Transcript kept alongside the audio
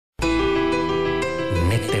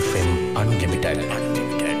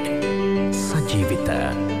Sajeewitha.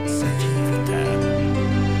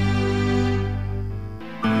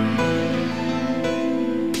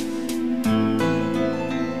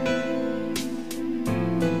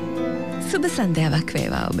 සුබ සන්ධ්‍යාවක්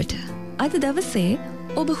වේවා ඔබට. අද දවසේ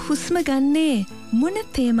ඔබ හුස්ම ගන්නේ මොන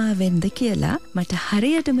තේමාවෙන්ද කියලා මට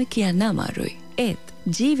හරියටම කියන්න අමාරුයි. ඒත්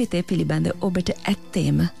ජීවිතය පිළිබඳ ඔබට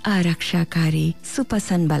ඇත්තේම ආරක්ෂාකාරී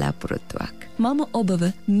සුපසන් බලාපොරොත්තුවක්. මම ඔබව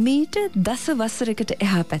මීට 10 වසරකට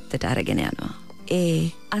එහා පැත්තට අරගෙන යනවා.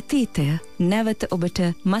 ඒ අතීතය නැවත ඔබට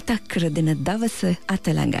මතක් කර දෙන දවස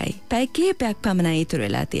අතළඟයි. පැය කිහිපයක් පමණයි ඉතුරු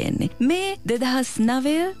වෙලා තියෙන්නේ. මේ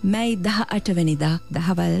 2009 මැයි 18 වෙනිදා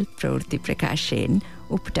දහවල් ප්‍රවෘත්ති ප්‍රකාශයෙන්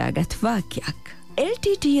උපුටාගත් වාක්‍යයක්.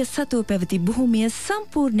 LTTE සතුව පැවති භූමිය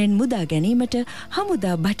සම්පූර්ණයෙන් මුදා ගැනීමට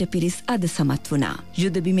හමුදා බටපිරිස් අද සමත් වුණා.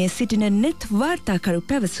 යුදබිමේ සිටින නෙත් වාර්තාකරු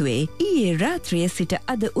පැවසුවේ ඊයේ රාත්‍රියේ සිට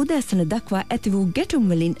අද උදෑසන දක්වා ඇති වූ ගැටුම්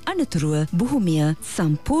වලින් අනතුරුව භූමිය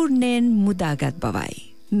සම්පූර්ණයෙන් මුදාගත් බවයි.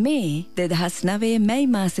 මේ 2009 මැයි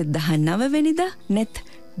මාසේ 19 වෙනිදා නෙත්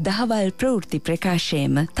දහවල් ප්‍රවෘත්ති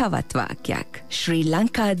ප්‍රකාශයේම තවත් වාක්‍යයක්. ශ්‍රී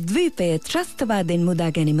ලංකා ද්වීපය ත්‍රස්තවාදයෙන්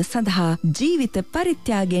මුදා ගැනීම සඳහා ජීවිත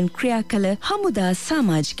පරිත්‍යාගයෙන් ක්‍රියා කළ හමුදා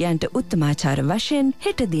සමාජිකයන්ට උත්තමාචාර වශයෙන්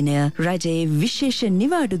හෙට දිනය රජයේ විශේෂ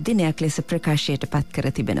නිවාඩු දිනයක් ලෙස ප්‍රකාශයට පත්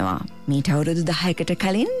කර තිබෙනවා. මීට අවුරුදු 10කට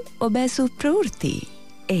කලින් ඔබ ඇසූ ප්‍රවෘත්ති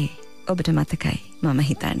ඔබට මතකයි මම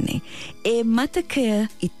හිතන්නේ. ඒ මතකය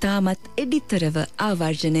ඉතාමත් එඩිතරව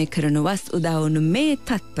ආවර්ජනය කරනු වස් උදාවුණු මේ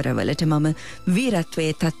තත්පරවලට මම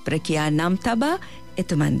වීරත්වයේ තත්පර කියා නම් තබා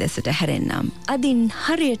එතුමන් දෙසට හැරෙන්නම්. අදින්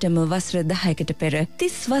හරියටම වසර 10කට පෙර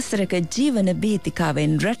 30 වසරක ජීවන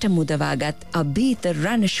බීතිකාවෙන් රට මුදවාගත් අභීත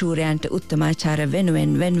රණශූරයන්ට උත්තමාචාර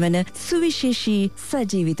වෙනුවෙන් වෙන්වන සුවිශේෂී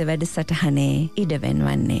සජීවිත වැඩසටහනේ ඉඩ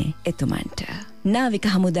වෙන්වන්නේ එතුමන්ට. නාවික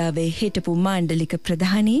හමුදාවේ හිටපු මාණ්ඩලික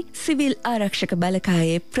ප්‍රධානී සිවිල් ආරක්ෂක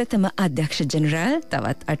බලකායේ ප්‍රථම අධ්‍යක්ෂ ජෙනරාල්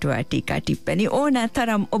තවත් අටුවා ටීකා ටිප්පණි ඕනෑ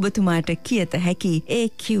තරම් ඔබතුමාට කියත හැකි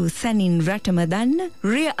AQ සැනින් රටම දන්න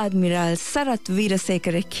රිය අඩ්මිරාල් සරත්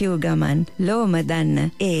වීරසේකර කියු ගමන් ලෝම දන්න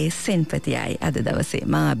ඒ සෙන්පතියයි අද දවසේ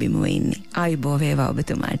මා අභිමුව ඉන්නේ. ආයුබෝ වේවා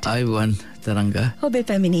ඔබතුමාට. ආයුබෝවන් තරංග. ඔබේ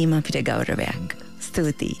පැමිණීම අපිට ගෞරවයක්.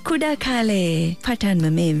 ස්තුතියි. කුඩා කාලේ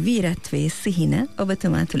පටන්ම මේ වීරත්වයේ සිහින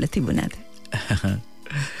ඔබතුමා තුළ තිබුණාද?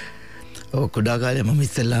 කුඩා කාලේ මම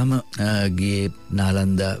ඉස්සෙල්ලාම ගියේ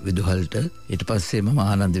නාලන්ද විදුහලට. ඊට පස්සේ මම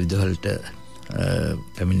ආනන්ද විදුහලට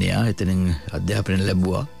පැමිණියා. එතනින් අධ්‍යාපනය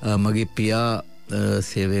ලැබුවා. මගේ පියා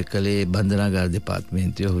සේවය කළේ බන්ධනාගාර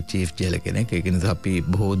දෙපාර්තමේන්තුවේ චීෆ් ජේලර් කෙනෙක්. ඒක නිසා අපි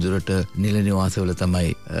බොහෝ දුරට නිල නිවාසවල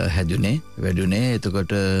තමයි හැදුනේ වැඩුනේ.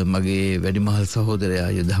 එතකොට මගේ වැඩිමහල් සහෝදරයා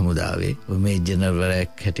යුද හමුදාවේ මේ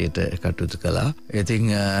ජෙනරල්වරයෙක් හැටියට කටයුතු කළා.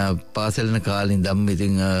 ඉතින් පාසල් යන කාලේ ඉඳන්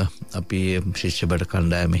ඉතින් අපි ශිෂ්‍ය බට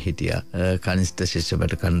කණ්ඩායමේ හිටියා. කනිෂ්ඨ ශිෂ්‍ය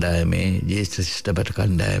බට කණ්ඩායමේ, ජ්‍යෙෂ්ඨ ශිෂ්‍ය බට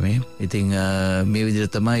කණ්ඩායමේ. ඉතින් මේ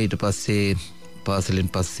විදිහට තමයි ඊට පස්සේ පාසලෙන්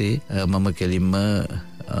පස්සේ මම කෙලින්ම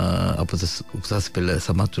උසස් පෙළ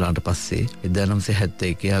සමත් වුණාට පස්සේ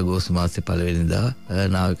 1971 අගෝස්තු මාසේ 1 වෙනිදා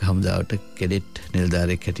නාවික හමුදාවට කෙඩෙට්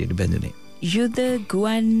නිලධාරියෙක් හැටියට බැඳුනේ. යුද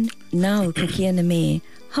ගුවන් නාවික කියන මේ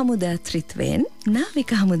හමුදා ත්‍රිත්වයෙන්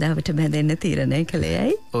නාවික හමුදාවට බැඳෙන්න තීරණය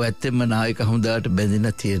කළේයි. ඔව් ඇත්තෙන්ම නාවික හමුදාවට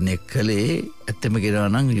බැඳෙන්න තීරණය කළේ ඇත්තම කියනවා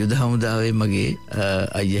නම් යුද හමුදාවේ මගේ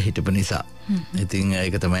අයියා හිටපු නිසා. ඉතින්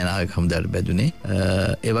ඒක තමයි නාවික හමුදාවට බැඳුනේ.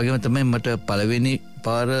 ඒ වගේම තමයි මට පළවෙනි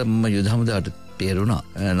පාර මම යුද හමුදාවට තේරුණා.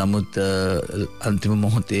 නමුත් අන්තිම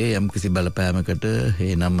මොහොතේ යම් කිසි බලපෑමකට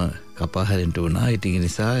ඒ නම කපා හැරෙන්න වුණා. ඒ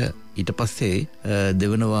නිසා ඊට පස්සේ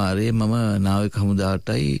දෙවන වාරයේ මම නාවික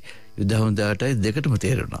හමුදාවටයි යුද හමුදාවටයි දෙකටම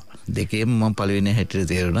තේරුණා. දෙකේම මම පළවෙනි හැටියට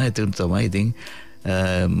තේරුණා. ඒක තමයි ඉතින්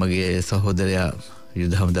මගේ සහෝදරයා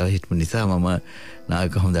යුද හමුදාවේ හිටපු නිසා මම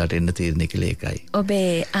නාවික හමුදාවට එන්න තීරණය කළේ ඒකයි.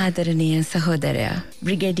 ඔබේ ආදරණීය සහෝදරයා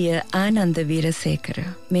බ්‍රිගේඩියර් ආනන්ද වීරසේකර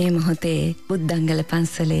මේ මොහොතේ බුද්ධංගල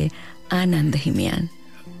පන්සලේ ආනන්ද හිමියන්.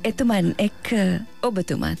 එතුමන් එක්ක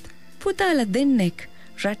ඔබතුමත් පුතාලා දෙන්නෙක්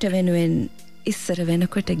රට වෙනුවෙන් ඉස්සර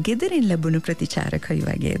වෙනකොට ගෙදරින් ලැබුණු ප්‍රතිචාර කොයි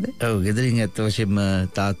වගේද? ඔව් ගෙදරින් ඇත්ත වශයෙන්ම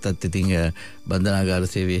තාත්තත් ඉතින් බන්ධනාගාර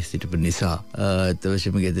සේවයේ සිටපු නිසා ඇත්ත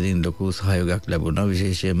වශයෙන්ම ගෙදරින් ලොකු සහයෝගයක් ලැබුණා.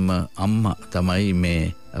 විශේෂයෙන්ම අම්මා තමයි මේ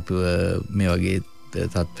අපිව මේ වගේ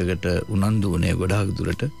තත්වයකට උනන්දු වුණේ ගොඩාක්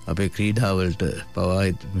දුරට. අපේ ක්‍රීඩාවලට පවා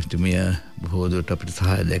මිතුමිය බොහෝ දුරට අපිට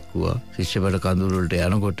සහාය දැක්වුවා. ශිෂ්‍ය බඩ කඳවුරු වලට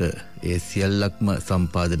යනකොට ඒ සියල්ලක්ම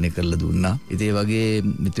සම්පාදනය කරලා දුන්නා. ඉතින් ඒ වගේ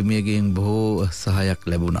මිතුමියගෙන් බොහෝ සහායක්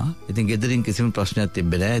ලැබුණා. ඉතින් ගෙදරින් කිසිම ප්‍රශ්නයක්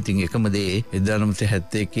තිබ්බේ නැහැ. ඉතින් එකම දේ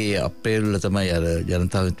 1971 අප්‍රේල් වල තමයි අර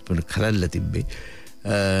ජනතාව කරල්ල තිබ්බේ.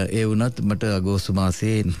 ඒ වුණත් මට අගෝස්තු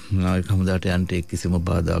මාසේ නාවික හමුදාට යන්න කිසිම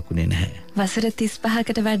බාධාක් වුණේ නැහැ. වසර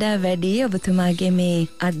 35කට වඩා වැඩි ඔබතුමාගේ මේ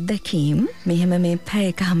අත්දැකීම් මෙහෙම මේ පැය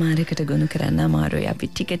එකමාරකට ගොනු කරන්න අමාරුයි. අපි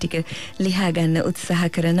ටික ටික ලියා ගන්න උත්සාහ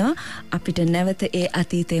කරනවා. අපිට නැවත ඒ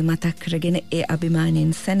අතීතය මතක් කරගෙන ඒ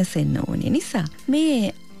අභිමානයෙන් සැනසෙන්න ඕනේ නිසා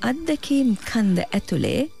මේ අත්දැකීම් කන්ද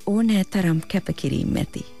ඇතුලේ ඕනෑ තරම් කැපකිරීම්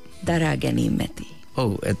ඇති. දරා ගැනීම ඇති.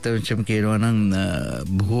 ඔව් ඇත්තටම කියනවා නම්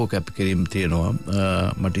බොහෝ කැපකිරීම් තියෙනවා.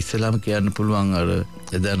 මට ඉස්සෙල්ලාම කියන්න පුළුවන් අර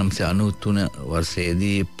 1993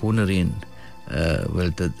 වර්ෂයේදී පුනරින්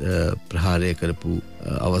වලට ප්‍රහාරය කරපු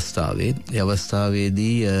අවස්ථාවේ ඒ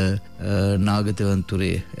අවස්ථාවේදී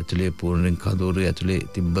නාගතවන්තුරේ ඇතුලේ පුනරින් කඳවුරේ ඇතුලේ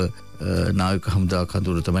තිබ්බ නාවික හමුදා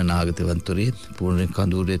කඳවුර තමයි නාගතවන්තුරේ. පුනරින්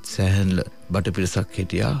කඳවුරේ සෑහෙන බටපිරිසක්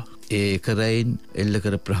හිටියා. ඒ කරයින් එල්ල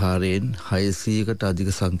කර ප්‍රහාරයෙන් 600කට අධික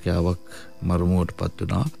සංඛ්‍යාවක් මරුමුවට පත්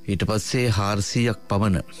වුණා. ඊට පස්සේ 400ක්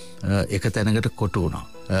පමණ එක තැනකට කොටු වුණා.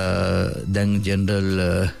 දැන් ජෙනරල්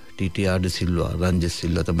ටීටීආර් සිල්වා රංජස්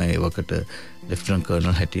සිල්වා තමයි වකට ලෙෆ්ටනන්ට්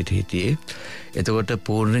කර්නල් හැටියට හිටියේ. එතකොට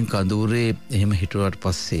පූර්ණෙන් කඳවුරේ එහෙම හිටුවාට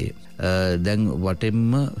පස්සේ දැන්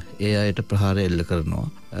වටෙන්ම ඒ අයට ප්‍රහාරය එල්ල කරනවා.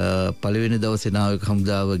 පළවෙනි දවසේ නාවික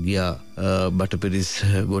හමුදාව ගියා බටපිරිස්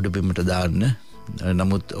ගොඩබිමට දාන්න.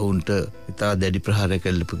 නමුත් ඔවුන්ට ඉතා දැඩි ප්‍රහාරයක්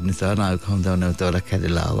එල්ලපු නිසා නාවික හමුදාව නැවත වරක්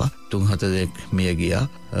හැදලා ආවා. 3-4 දෙනෙක් මිය ගියා.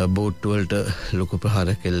 බෝට් වලට ලොකු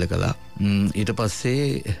ප්‍රහාරයක් එල්ල කළා. ඊට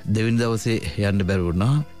පස්සේ දෙවෙනි දවසේ යන්න බැරි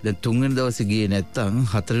වුණා. දැන් තුන්වෙනි දවසේ ගියේ නැත්තම්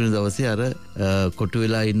හතරවෙනි දවසේ අර කොටු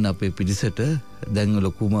වෙලා ඉන්න අපේ පිරිසට දැන්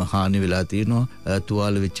ලොකුම හානි වෙලා තියෙනවා.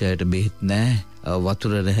 තුවාල වෙච්ච අයට බෙහෙත් නැහැ.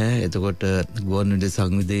 වතුර නැහැ. එතකොට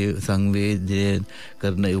ගුවන්විදුලි සංවේදනය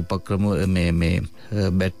කරන උපක්‍රම මේ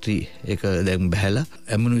බැටරි එක දැන් බහැලා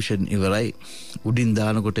ඇමුනිෂන් ඉවරයි. උඩින්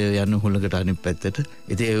දානකොට යන්න හොලකට අනිත් පැත්තට.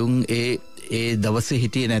 ඉතින් ඒ දවසේ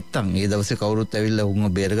හිටියේ නැත්තම් ඒ දවසේ කවුරුත් ඇවිල්ලා උන්ව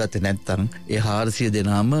බේරගත්තේ නැත්තම් ඒ 400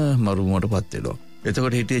 දෙනාම මරුමුවටපත් වෙනවා.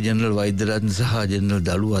 එතකොට හිටියේ ජෙනරල් වෛද්‍යරත්න සහ ජෙනරල්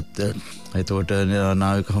දලුවත්. එතකොට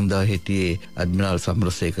නාවික හමුදාව හිටියේ ඇඩ්මිරල්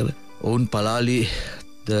සමරසේකර. ඔවුන් පලාලි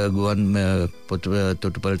ගුවන්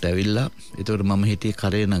තොටුපළට ඇවිල්ලා. එතකොට මම හිටියේ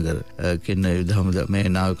කරේනගර කියන යුද හමුදා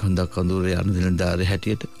මේ නාවික හමුදා කඳවුරේ යන දිනදාරේ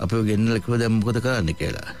හැටියට අපිව ගෙන්නලා කිව්වා දැන් මොකද කරන්න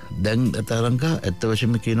කියලා. දැන් තරංගා ඇත්ත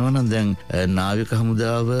වශයෙන්ම කියනවා නම් දැන් නාවික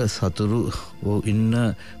හමුදාව සතුරු ඉන්න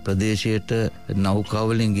ප්‍රදේශයට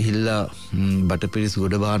නෞකාවලින් ගිහිල්ලා බටපිරිස්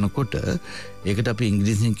ගොඩ බානකොට ඒකට අපි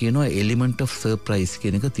ඉංග්‍රීසියෙන් කියනවා එලිමන්ට් ඔෆ් සර්ප්‍රයිස්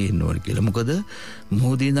කියන එක තියෙන්න ඕන කියලා. මොකද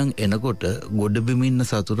මුහුදේ ඉඳන් එනකොට ගොඩබිම ඉන්න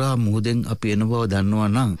සතුරා මුහුදෙන් අපි එන බව දන්නවා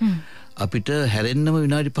නම් අපිට හැරෙන්නම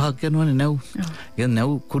විනාඩි 5ක් යනවනේ නැව්. ඒ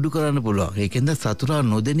නැව් කුඩු කරන්න පුළුවන්. ඒකෙන්ද සතුරා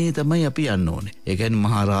නොදෙනී තමයි අපි යන්න ඕනේ. ඒ කියන්නේ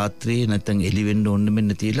මහා රාත්‍රියේ නැත්තම් එළි වෙන්න ඕන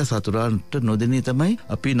මෙන්න තියලා සතුරාට නොදෙනී තමයි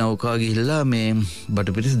අපි නෞකා ගිහිල්ලා මේ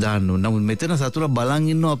බටපිරිස් දාන්න ඕනේ. නමුත් මෙතන සතුරා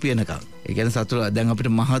බලන් ඉන්නවා අපි එනකන්. ඒ කියන්නේ සතුරා දැන්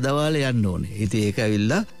අපිට මහා දවාලේ යන්න ඕනේ. ඉතින් ඒක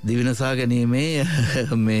ඇවිල්ලා දිවිනසා ගැනීමේ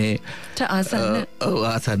මේ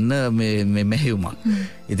ආසන්න මේ මෙහෙයුමක්.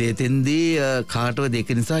 ඉතින් එතෙන්දී කාටවත්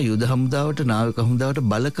ඒක නිසා යුද හමුදාවට නාවික හමුදාවට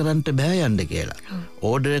බල කරන්න බෑ යන්න කියලා.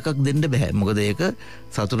 ඕඩර් එකක් දෙන්න බෑ. මොකද ඒක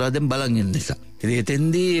සතුරා දැන් බලන් ඉන්න නිසා. ඉතින්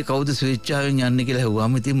එතෙන්දී කවුද ස්විච්චාවෙන් යන්නේ කියලා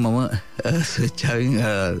හෙව්වාම ඉතින් මම ස්විච්චාවෙන්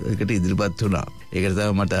එකට ඉදිරිපත් වුණා. ඒකට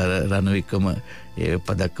තමයි මට රණවික්කම ඒ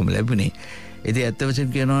පදක්කම ලැබුණේ. ඉතින් ඇත්ත වශයෙන්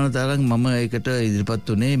කියනවා නම් තරම් මම ඒකට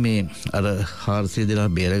ඉදිරිපත් උනේ මේ අර 400 දෙනා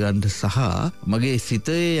බේරගන්න සහ මගේ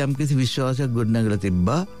සිතේ යම්කිසි විශ්වාසයක් ගොඩනගලා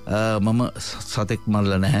තිබ්බා. මම සතෙක්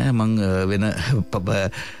මරලා නැහැ. මං වෙන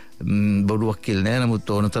බොරුවක් කියලා නෑ. නමුත්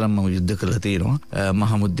ඕන තරම් මම යුද්ධ කරලා තියෙනවා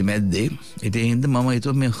මහමුද්දි මැද්දේ. ඉතින් හින්ද මම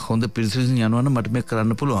හිතුවා මේ හොඳ පිරිසිදුන් යනවා නම් මට මේක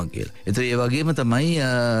කරන්න පුළුවන් කියලා. ඒතර ඒ වගේම තමයි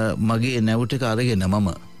මගේ නැව් ටික අරගෙන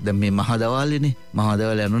මම දැන් මේ මහා දවාලේනේ මහා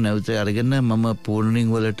දවාලේ යන නැව් ටික අරගෙන මම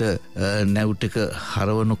පූර්ණින් වලට නැව් ටික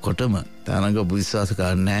හරවනකොටම තානග විශ්වාස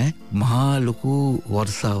කරන්නේ මහා ලොකු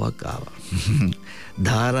වර්ෂාවක් ආවා.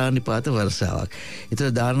 ධාරානිපාත වර්ෂාවක්. ඒතර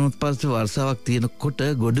ධාරානිපාත වර්ෂාවක් තියෙනකොට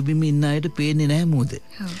ගොඩබිම ඉන්න අයට පේන්නේ නැහැ මොකද.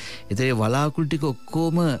 ඒතර ඒ වලාකුළු ටික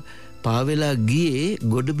ඔක්කොම පාවෙලා ගියේ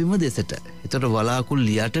ගොඩබිම දෙසට. ඒතර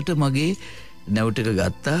වලාකුළු යටට මගේ නැව් ටික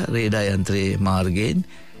ගත්තා රේඩාර් යන්ත්‍රයේ මාර්ගයෙන්.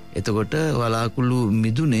 එතකොට වලාකුළු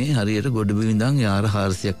මිදුනේ හරියට ගොඩබිම ඉඳන් යාර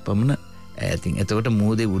 400ක් පමණ ඈතින්. එතකොට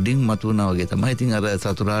මූදේ උඩින් මතුවනා වගේ තමයි. ඉතින් අර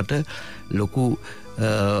සතුරාට ලොකු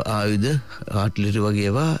ආයුධ ආට්ලරි වගේ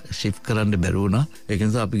ඒවා ෂිෆ්ට් කරන්න බැරි වුණා. ඒක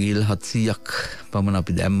නිසා අපි ගිහලා 700ක් පමණ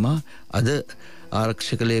අපි දැම්මා. අද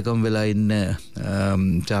ආරක්ෂක ලේකම් වෙලා ඉන්න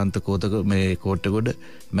චාන්ත කෝතක මේ කෝට්ටගොඩ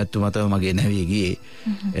මැතිතුමා තමයි මගේ නැවිය ගියේ.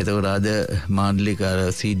 එතකොට අද මාණ්ඩලික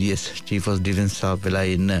CDS Chief of Defence Staff වෙලා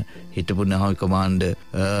ඉන්න හිටපු නාවික කමාන්ඩර්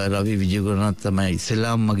රවි විජයගුණනාත් තමයි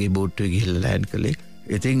ඉස්ලාම් මගේ බෝට්ටුවේ ගිහිල්ලා ලෑන්ඩ් කළේ.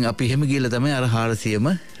 ඉතින් අපි එහෙම ගිහලා තමයි අර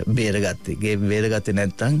 400ම බේරගත්තේ. ගේ බේරගත්තේ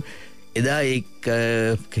නැත්නම් එදා ඒ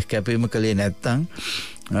කැපීම කළේ නැත්තම්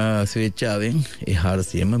ස්වේච්ඡාවෙන් ඒ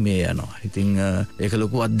 400ම මේ යනවා. ඉතින් ඒක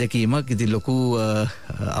ලොකු අත්දැකීමක්. ඉතින් ලොකු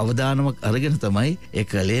අවදානමක් අරගෙන තමයි ඒ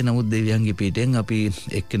කළේ. නමුත් දෙවියන්ගේ පිටෙන් අපි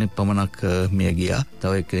එක්කෙනෙක් පමණක් මිය ගියා.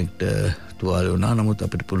 තව එක්කෙනෙක්ට තුවාල වුණා. නමුත්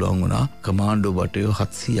අපිට පුළුවන් වුණා කමාන්ඩෝ බටයෝ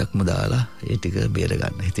 700ක්ම දාලා ඒ ටික බේර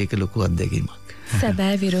ගන්න. ඒක ලොකු අත්දැකීමක්.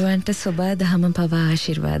 සැබෑ විරුවන්ට සොබා දහම පවා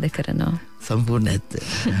ආශිර්වාද කරනවා. සම්පූර්ණ ඇත්ත.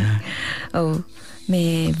 ඔව්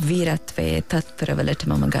මේ වීරත්වයේ තත්පරවලට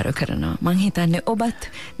මම ගරු කරනවා. මං හිතන්නේ ඔබත්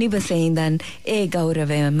නිවසේ ඉඳන් ඒ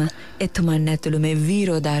ගෞරවයම එතුමන් ඇතුළු මේ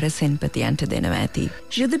වීරෝදාර සෙන්පතියන්ට දෙනවා ඇති.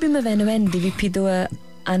 යුදබිම වෙනුවෙන් දිවිපිදුව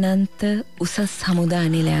අනන්ත උසස් හමුදා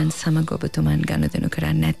නිලයන් සමග ඔබතුමන් ගනුදෙනු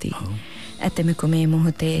කරන්න ඇති. ඇතෙමෙකු මේ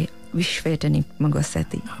මොහොතේ විශ්වයට නික්ම ගොස්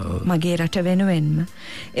ඇති. මගේ රට වෙනුවෙන්ම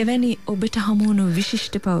එවැනි ඔබට හමුවුණු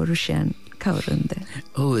විශිෂ්ට පෞරුෂයන් කවුරුන්ද?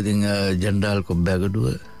 ඔව් ඉතින් ජෙනරාල් කොබ්බෑගොඩුව,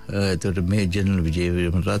 එතකොට මේ ජෙනරල්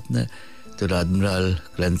විජේවීරත්න, එතකොට අඩ්මිරල්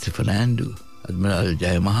ක්ලැන්සි ෆර්නෑන්ඩු, අඩ්මිරල්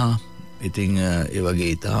ජයමහා. ඉතින් ඒ වගේ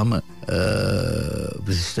ඊටාම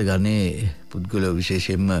විශිෂ්ට ගණේ පුද්ගලයෝ,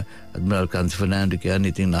 විශේෂයෙන්ම අඩ්මිරල් ක්ලැන්සි ෆර්නෑන්ඩු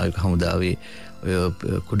කියන්නේ ඉතින් නාවික හමුදාවේ ඔය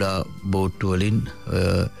කුඩා බෝට්ටු වලින්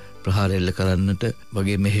ප්‍රහාර එල්ල කරන්නට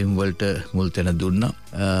වගේ මෙහෙයුම් වලට මුල් තැන දුන්නා.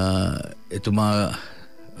 එතුමා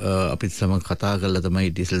අපිත් සමග කතා කරලා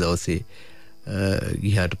තමයි ඉතිසල් දවසේ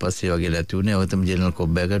ගියාට පස්සේ වගේ නැති වුණේ. අවතම ජෙනරල්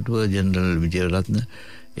කොබ්බෑගොඩුව, ජෙනරල් විජේවීරත්න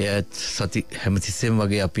එයත් සති හැමතිස්සෙම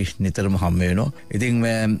වගේ අපි නිතරම හම් වෙනවා. ඉතින්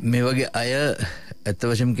මේ වගේ අය ඇත්ත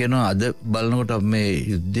වශයෙන්ම කියනවා අද බලනකොට මේ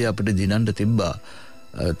යුද්ධය අපිට දිනන්න තිබ්බා.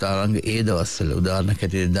 තාරංග ඒ දවස්වල උදාහරණයක්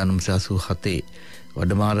හැටියට 1987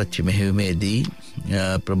 වඩමාරච්චි මෙහෙයුමේදී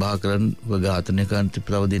ප්‍රභාකරන් ඝාතනය කරන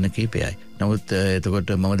තව දින කිහිපයයි. නමුත්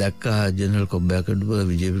එතකොට මම දැක්කා ජෙනරල් කොබ්බෑගොඩුව,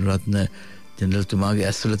 විජේවීරත්න ජෙනරල්තුමාගේ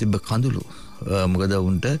ඇස්වල තිබ්බ කඳුළු. මොකද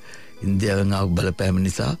උන්ට ඉන්දියාවෙන් ආව බලපෑම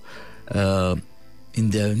නිසා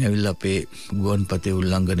ඉන්දියාවෙන් ඇවිල්ලා අපේ ගුවන්පතේ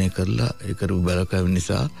උල්ලංඝනය කරලා ඒ කරපු බලපෑම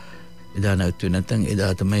නිසා එදා නැවතුනේ නැත්නම්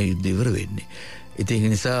එදා තමයි යුද්ධ ඉවර වෙන්නේ. ඉතින්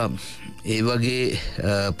ඒ නිසා ඒ වගේ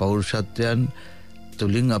පෞරුෂත්වයන්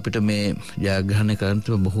තුලින් අපිට මේ ජයග්‍රහණය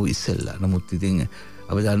කරන්න බොහෝ ඉස්සෙල්ලා. නමුත් ඉතින්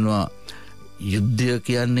අපි දන්නවා යුද්ධය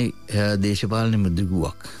කියන්නේ දේශපාලන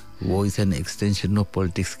මුදුගුවක්. war is an extension of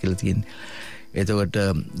politics කියලා තියෙන්නේ. එතකොට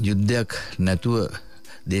යුද්ධයක් නැතුව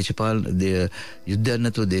යුද්ධයක්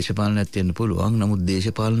නැතුව දේශපාලනයක් තියෙන්න පුළුවන්. නමුත්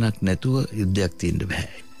දේශපාලනයක් නැතුව යුද්ධයක් තියෙන්න බෑ.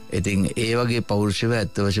 ඉතින් ඒ වගේ පෞරුෂය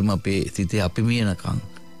ඇත්ත වශයෙන්ම අපේ සිතේ අපි මියනකම්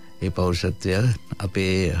ඒ පෞරුෂත්වය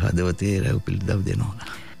අපේ හදවතේ රැව් පිළිදව දෙනවා.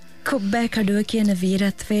 කොබ්බෑකඩුව කියන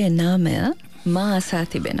වීරත්වයේ නාමය මා අසා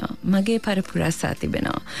තිබෙනවා. මගේ පරපුර අසා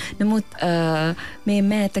තිබෙනවා. නමුත් මේ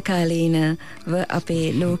මෑත කාලීනව අපේ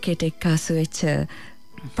ලෝකෙට එක්කාසු වෙච්ච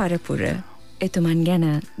පරපුර එතුමන් ගැන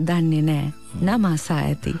දන්නේ නෑ. නම අසා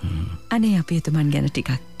ඇති. අනේ අපි එතුමන් ගැන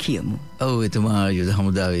ටිකක් කියමු. ඔව්, එතුමා යුද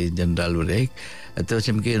හමුදාවේ ජෙනරාල්වරයෙක්. ඇත්ත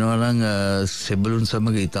වශයෙන්ම කියනවා නම් සෙබළුන්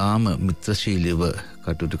සමග ඉතාම මිත්‍රශීලීව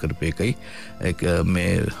කටයුතු කරපු එකයි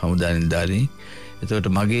මේ හමුදා නිලධාරී. එතකොට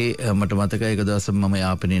මට මතකයි එක දවසක් මම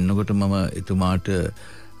යාපනයේ ඉන්නකොට මම එතුමාට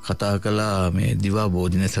කතා කළා මේ දිවා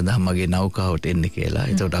භෝජනය සඳහා මගේ නෞකාවට එන්න කියලා.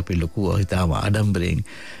 එතකොට අපි ලොකු හිතාම ආඩම්බරයෙන්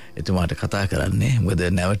එතුමාට කතා කරන්නේ. මොකද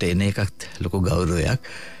නැවට එන එකත් ලොකු ගෞරවයක්.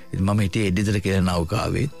 මම හිටියේ එඩිදර කියන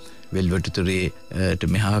නෞකාවේ වෙල්වටුතුරේට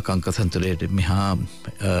මෙහා කංකසන්තුරේට මෙහා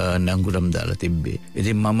නංගුරම් දාලා තිබ්බේ.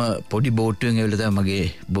 ඉතින් මම පොඩි බෝට්ටුවෙන් ඇවිල්ලා තමයි මගේ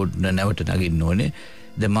බෝට් නැවට නගින්න ඕනේ.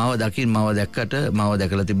 දැන් මාව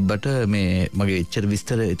දැකලා තිබ්බට මේ මගේ එච්චර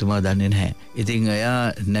විස්තර එතුමා දන්නේ නැහැ. ඉතින් එයා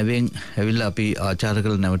නැවෙන් ඇවිල්ලා අපි ආචාර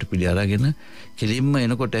කළ නැවට පිළි අරගෙන කෙලින්ම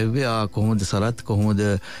එනකොට ඇහුවේ කොහොමද සරත්, කොහොමද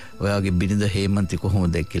ඔයාගේ බිරිඳ හේමන්ති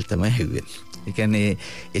කොහොමද කියලා තමයි ඇහුවේ. ඒ කියන්නේ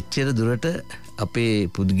එච්චර දුරට අපේ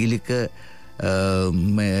පුද්ගලික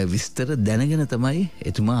විස්තර දැනගෙන තමයි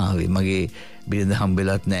එතුමා ආවේ. මගේ බිරිඳ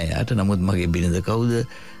හම්බෙලත් නෑ යාට. නමුත් මගේ බිරිඳ කවුද,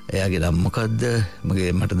 එයාගේ නම මොකද්ද,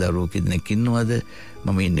 මට දරුවෝ කෙනෙක් ඉන්නවද,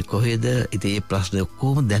 මම ඉන්නේ කොහෙද, ඉතින් මේ ප්‍රශ්න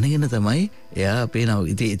ඔක්කොම දැනගෙන තමයි එයා අපේ නම.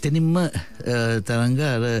 ඉතින් එතනින්ම තරංග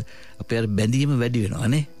අපේ බැඳීම වැඩි වෙනවා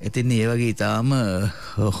නේ. එතන ඒ වගේ ඊටාම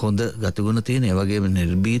හොඳ ගතිගුණ තියෙන, ඒ වගේම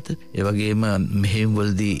නිර්භීත, ඒ වගේම මෙහෙයුම්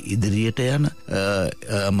වලදී ඉදිරියට යන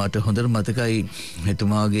මට හොඳට මතකයි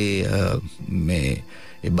එතුමාගේ මේ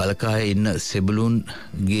බලකායේ ඉන්න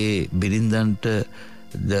සෙබළුන්ගේ බිරින්දන්ට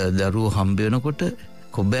දරුවෝ හම්බ වෙනකොට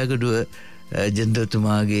කොබ්බෑගොඩුව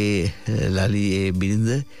ජෙනරල්තුමාගේ ලලි ඒ බිරිඳ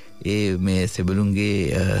මේ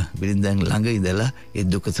සෙබළුන්ගේ බිරිඳන් ළඟ ඉඳලා ඒ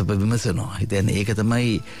දුක සැප විමසනවා. ඉතින් ඒක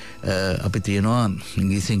තමයි අපි තියනවා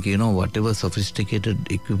ඉංග්‍රීසියෙන් කියනවා whatever sophisticated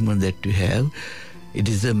equipment that you have,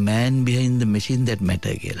 it is a man behind the machine that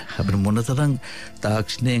matter කියලා. අපිට මොනතරම්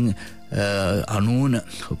තාක්ෂණයෙන් අනුවන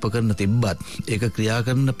උපකරණ තිබ්බත් ඒක ක්‍රියා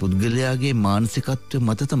කරන පුද්ගලයාගේ මානසිකත්වය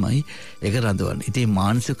මත තමයි ඒක රඳවන්නේ. ඉතින්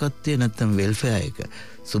මානසිකත්වය නැත්තම් වෙල්ෆෙයාර් එක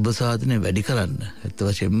සුබසාධනය වැඩි කරන්න ඇත්ත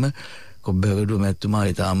වශයෙන්ම කොබ්බෑගඩුව මැතිතුමා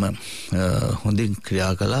ඉතාම හොඳින්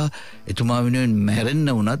ක්‍රියා කළා. එතුමා වෙනුවෙන්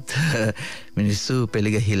මැරෙන්න වුණත් මිනිස්සු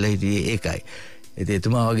පෙළගැහිලා හිටියේ ඒකයි. ඉතින්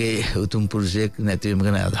එතුමා වගේ උතුම් පුරුෂයෙක් නැතිවීම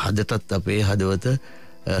ගැන හදටත් අපේ හදවත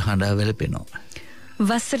හඬා වැළපෙනවා.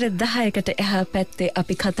 වසර 10කට එහා පැත්තේ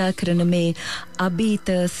අපි කතා කරන මේ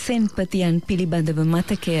අභීත සෙන්පතියන් පිළිබඳව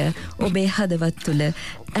මතකය ඔබේ හදවත් තුළ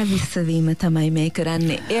ඇවිස්සවීම තමයි මේ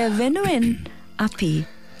කරන්නේ. එය වෙනුවෙන් අපි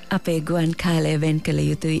අපේ ගුවන් කාලය වෙන් කළ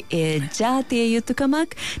යුතුයි. එය ජාතිය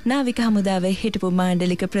යුතුකමක්. නාවික හමුදාවේ හිටපු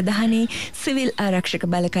මාණ්ඩලික ප්‍රධානී සිවිල් ආරක්ෂක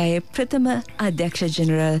බලකායේ ප්‍රථම අධ්‍යක්ෂ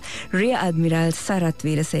ජෙනරල් රිය අඩ්මිරල් සරත්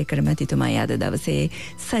වීරසේකර මැතිතුමා අද දවසේ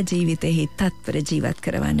සජීවිතෙහි තත්පර ජීවත්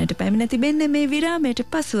කරවන්නට පැමිණ තිබෙන්නේ. මේ විරාමයට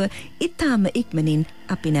පසුව ඉතාම ඉක්මනින්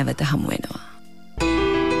අපි නැවත හමු වෙනවා.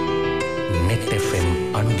 Neth FM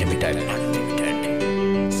Unlimited.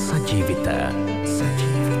 Sajeewitha.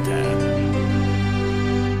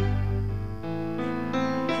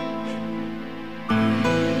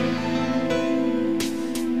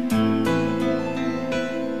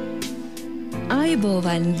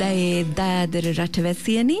 ආයුබෝවන් දයේ දාදර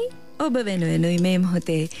රටවැසියනි, ඔබ වෙනුවෙනුයි මේ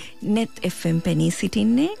මොහොතේ Neth FM පෙනී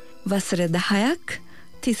සිටින්නේ. වසර 10ක්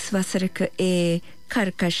 30 වසරක ඒ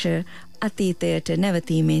කර්කශ අතීතයට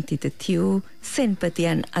නැවතීමේ තිත තියූ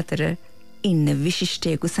සෙන්පතියන් අතර ඉන්න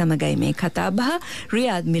විශිෂ්ටයෙකු සමගයි මේ කතාබහ. රිය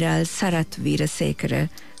අඩ්මිරල් සරත් වීරසේකර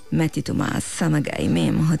මැතිතුමා සමගයි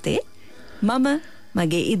මේ මොහොතේ මම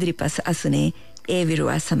මගේ ඉදිරිපස අසුනේ ඒ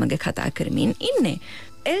විරුවා සමග කතා කරමින් ඉන්නේ.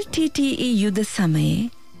 LTTE යුද සමයේ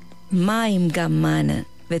මායිම් ගම්මාන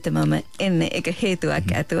වෙත මම එන්න එක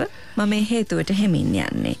හේතුවක් ඇතුව මම හේතුවට හෙමින්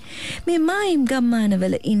යන්නේ. මේ මායිම්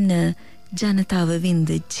ගම්මානවල ඉන්න ජනතාව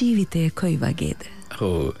වින්ද ජීවිතය කොයි වගේද?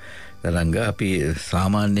 තරංග අපි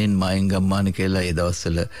සාමාන්‍යයෙන් මායිම් ගම්මාන කියලා ඒ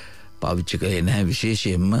දවස්වල පාවිච්චි කරේ නැහැ,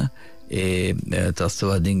 විශේෂයෙන්ම ඒ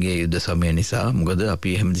ත්‍රස්තවාදීන්ගේ යුද සමය නිසා. මොකද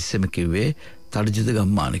අපි හැමතිස්සෙම කිව්වේ තර්ජිත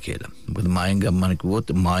ගම්මාන කියලා. මොකද මායිම් ගම්මාන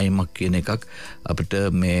කිව්වොත් මායිමක් කියන එකක් අපිට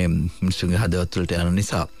මේ මිනිස්සුන්ගේ හදවත් වලට යන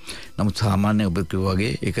නිසා. නමුත් සාමාන්‍ය ඔබ කිව්වා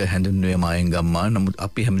වගේ ඒක හැඳින්වුවේ මායිම් ගම්මාන. නමුත්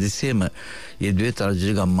අපි හැමතිස්සෙම යෙදුවේ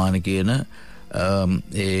තර්ජිත ගම්මාන කියන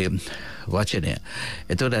ඒ වචනය.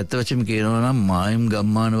 එතකොට ඇත්ත වශයෙන්ම කියනවා නම් මායිම්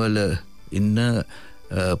ගම්මාන වල ඉන්න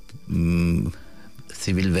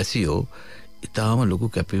සිවිල් වැසියෝ ඉතාම ලොකු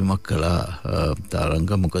කැපවීමක් කළා තරංග.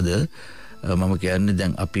 මොකද මම කියන්නේ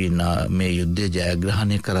දැන් අපි මේ යුද්ධය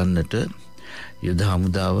ජයග්‍රහණය කරන්නට යුද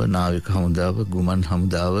හමුදාව, නාවික හමුදාව, ගුමන්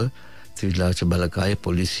හමුදාව, සිවිල් ආරක්ෂක බලකාය,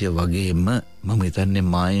 පොලිසිය වගේම මම හිතන්නේ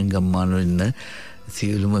මායිම් ගම්මාන වල ඉන්න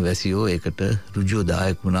සියලුම වැසියෝ ඒකට ඍජුව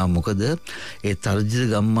දායක වුණා. මොකද ඒ තර්ජිත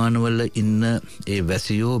ගම්මාන වල ඉන්න ඒ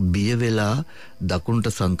වැසියෝ බිය වෙලා දකුණට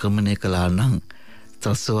සංක්‍රමණය කළා නම්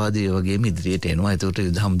ත්‍රස්තවාදී වගේම ඉදිරියට එනවා. ඒකට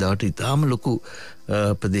යුද හමුදාවට ඉතාම ලොකු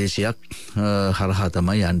ප්‍රදේශයක් හරහා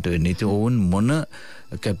තමයි යන්න වෙන්නේ. ඉතින් ඔවුන් මොන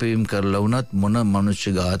කැපවීම් කරලා වුණත්, මොන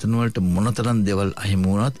මනුෂ්‍ය ඝාතන වලට මොනතරම් දේවල් අහිමි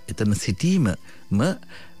වුණත් එතන සිටීම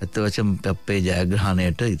ඇත්ත වශයෙන්ම අපේ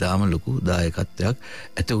ජයග්‍රහණයට ඉතාම ලොකු දායකත්වයක්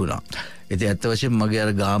ඇති වුණා. ඉතින් ඇත්ත වශයෙන්ම මගේ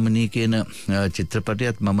අර ගාමිණී කියන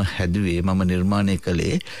චිත්‍රපටයත් මම හැදුවේ, මම නිර්මාණය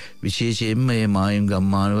කළේ විශේෂයෙන්ම මේ මායිම්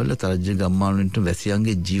ගම්මාන වල තර්ජිත ගම්මාන වලට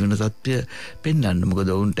වැසියන්ගේ ජීවන තත්ත්වය පෙන්වන්න. මොකද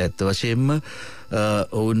ඔවුන්ට ඇත්ත වශයෙන්ම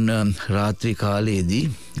ඔවුන් රාත්‍රී කාලයේදී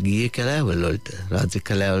ගියේ කැලෑවල වලට. රාත්‍රී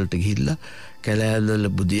කැලෑවලට ගිහිල්ලා කැලෑවල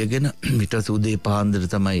බුදියගෙන පිට උදේ පාන්දර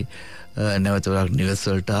තමයි නැවත වරක් නිවෙස්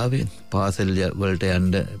වලට ආවේ. පාසල් වලට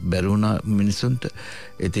යන්න බැරුණා මිනිසුන්ට.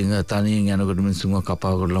 ඉතින් තනියෙන් යනකොට මිනිසුන්ව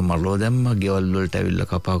කපා කරලා මරලා දැම්මා. ගෙවල් වලට ඇවිල්ලා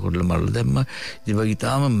කපා කරලා මරලා දැම්මා. ඉතින් වගේ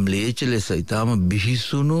ඊටාම ම්ලේච්ඡ ලෙස ඊටාම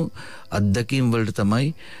බිහිසුණු අත්දැකීම් වලට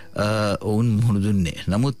තමයි ඔවුන් මුහුණ දුන්නේ.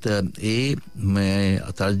 නමුත් ඒ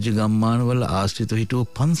තර්ජිත ගම්මාන වල ආශ්‍රිතව හිටපු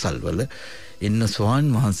පන්සල් වල ඉන්න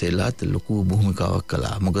ස්වාමීන් වහන්සේලාත් ලොකු භූමිකාවක්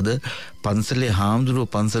කළා. මොකද පන්සලේ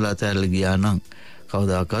හාමුදුරුවෝ පන්සල අතහැරලා ගියා නම්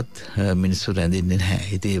කවදාකවත් මිනිස්සු රැඳෙන්නේ නැහැ.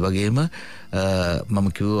 ඉතින් ඒ වගේම මම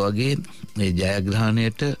කිව්වා වගේ මේ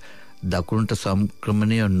ජයග්‍රහණයට දකුණට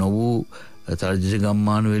සංක්‍රමණය නොවූ තර්ජිත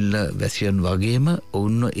ගම්මාන වල වැසියන් වගේම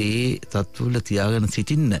ඔවුන්ව ඒ තත්ත්වවල තියාගෙන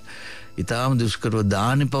සිටින්න ඉතාම දුෂ්කරව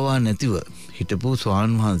දානි පවා නැතිව හිටපු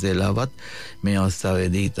ස්වාමීන් වහන්සේලාවත් මේ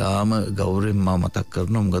අවස්ථාවේදී ඉතාම ගෞරවයෙන් මම මතක්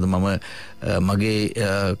කරනවා. මොකද මම මගේ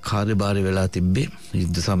කාර්යභාරය වෙලා තිබ්බේ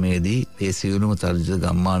යුද්ධ සමයේදී ඒ සියලුම තර්ජිත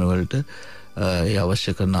ගම්මාන වලට ඒ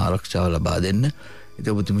අවශ්‍ය කරන ආරක්ෂාව ලබා දෙන්න.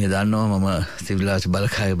 ඉතින් ඔබතුමිය දන්නවා මම සිවිල් ආරක්ෂක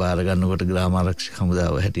බලකාය බාර ගන්නකොට ග්‍රාම ආරක්ෂක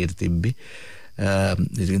හමුදාව හැටියට තිබ්බේ.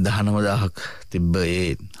 ඉතින් 19000ක් තිබ්බ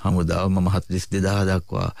ඒ හමුදාව මම 42000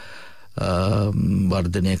 දක්වා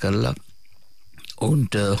වර්ධනය කළා.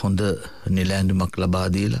 ඔවුන්ට හොඳ නිලැඳුමක් ලබා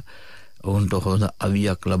දීලා, ඔවුන්ට හොඳ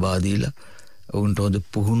අවියක් ලබා දීලා, ඔවුන්ට හොඳ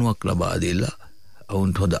පුහුණුවක් ලබා දීලා,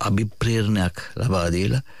 ඔවුන්ට හොඳ අභිප්‍රේරණයක් ලබා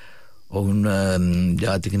දීලා, ඔවුන්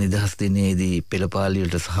ජාතික නිදහස් දිනයේදී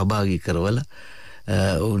පෙළපාලිවලට සහභාගී කරවලා,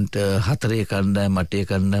 ඔවුන්ට 4 කණ්ඩායම් 8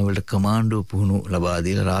 කණ්ඩායම් වලට කමාන්ඩෝ පුහුණු ලබා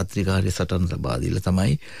දීලා, රාත්‍රී කාර්ය සටන් ලබා දීලා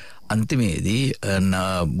තමයි අන්තිමේදී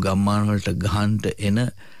ගම්මාන වලට ගහන්න එන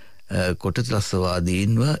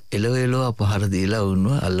කොටත්‍රස්වාදීන්ව එලවෙලව පහර දීලා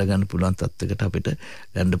වුණව අල්ලගන්න පුළුවන් තත්ත්වයකට අපිට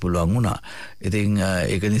ගන්න පුළුවන් වුණා. ඉතින්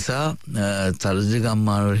ඒක නිසා තර්ජ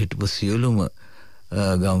ගම්මාන වල හිටපු සියලුම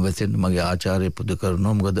ගම්වැසියන් මගේ ආචාර්ය පුද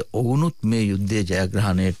කරනවා. මොකද ඔවුනුත් මේ යුද්ධයේ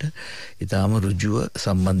ජයග්‍රහණයට ඊටාම ඍජුව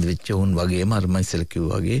සම්බන්ධ වෙච්ච වුන් වගේම අර මම ඉස්සෙල්ලා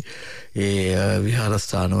කිව්වා වගේ ඒ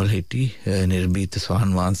විහාරස්ථානවල හිටි නිර්භීත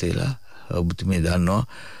ස්වාමීන් වහන්සේලා ඔබතුමේ දන්නවා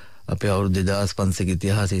අපේ අවුරුදු 2500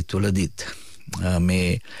 ඉතිහාසයේ තුලදීත්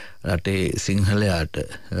මේ රටේ සිංහලයාට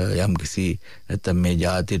යම්කිසි නැත්නම් මේ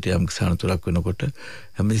ජාතියට යම්කිසි අනතුරක් වෙනකොට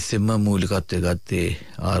හැමතිස්සෙම මූලිකත්වය ගත්තේ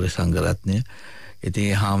ආර්ය සංඝරත්නය.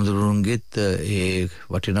 ඉතින් හාමුදුරුවන්ගෙත් ඒ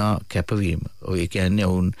වටිනා කැපවීම. ඔය කියන්නේ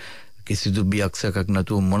වුන් කිසිදු බියක්සකක්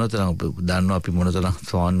නැතුව මොනතරම් දන්නවා අපි මොනතරම්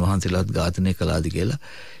ස්වාමීන් වහන්සේලාත් ඝාතනය කළාද කියලා.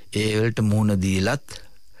 ඒ වලට මුහුණ දීලත්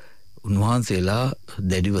උන්වහන්සේලා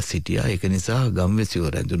දැඩිව සිටියා. ඒක නිසා ගම්වැසියෝ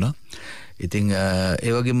රැඳුණා. ඉතින්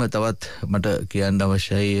ඒ වගේම තවත් මට කියන්න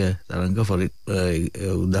අවශ්‍යයි තරංග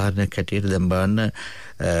උදාහරණයක් හැටියට දැන් බලන්න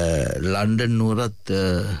ලන්ඩන් නුවරත්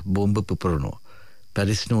බෝම්බ පුපුරනවා.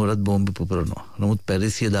 පැරිස් නුවරත් බෝම්බ පුපුරනවා. නමුත්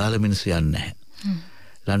පැරිසිය දාලා මිනිස්සු යන්නේ නැහැ.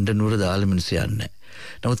 ලන්ඩන් නුවර දාලා මිනිස්සු යන්නේ නැහැ.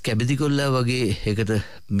 නමුත් කැබිදිකොල්ලා වගේ ඒකට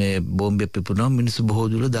මේ බෝම්බය පුපුරනවා මිනිස්සු බොහෝ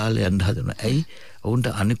දුර දාලා යන්න හදනවා. ඇයි? ඔවුන්ට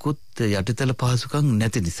අනිකුත් යටිතල පහසුකම්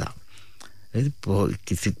නැති නිසා.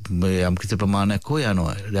 කිසි ප්‍රමාණයක් හෝ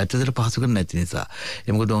යනවා යටිතල පහසුකම් නැති නිසා.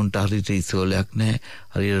 ඒ මොකද ඔවුන්ට හරියට ඉසෝලයක් නැහැ,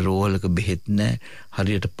 හරියට රෝහලක බෙහෙත් නැහැ,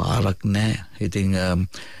 හරියට පාරක් නැහැ. ඉතින්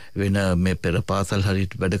වෙන මේ පෙරපාසල්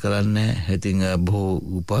හරියට වැඩ කරන්නේ නැහැ. ඉතින් බොහෝ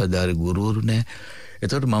උපාධිධාරී ගුරුවරු නැහැ.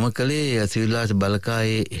 එතකොට මම කලේ සිවිල්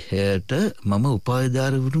බලකායේට මම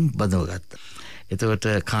උපාධිධාරීවරුන් බඳවගත්තා. එතකොට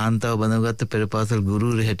කාන්තාව බඳවගත්ත පෙරපාසල්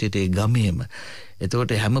ගුරුවරු හැටියට ඒ ගමේම.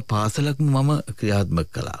 එතකොට හැම පාසලක්ම මම ක්‍රියාත්මක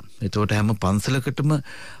කළා. එතකොට හැම පන්සලකටම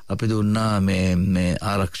අපි දුන්නා මේ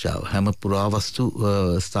ආරක්ෂාව. හැම පුරාවස්තු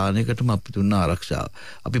ස්ථානයකටම අපි දුන්නා ආරක්ෂාව.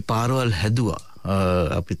 අපි පාරවල් හැදුවා.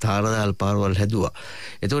 අපි තාරදාල් පාරවල් හැදුවා.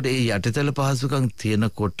 එතකොට ඒ යටිතල පහසුකම්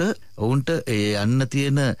තියෙනකොට ඔවුන්ට යන්න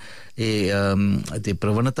තියෙන ඒ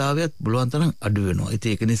ප්‍රවණතාවයත් බලවන් තරම් අඩු වෙනවා.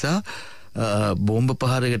 ඉතින් ඒක නිසා බෝම්බ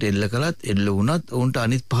පහරයකට එල්ල කළත් එල්ල වුණත් ඔවුන්ට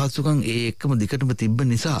අනිත් පහසුකම් ඒ එක්කම දිගටම තිබ්බ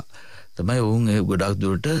නිසා තමයි ඔවුන් ඒ ගොඩක්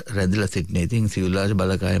දුරට රැඳිලා සිටින්නේ. ඉතින් සිවිල්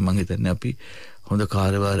බලකාය මම හිතන්නේ අපි හොඳ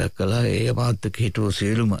කාර්යභාරයක් කළා. ඒ මාත්‍යක් හිටු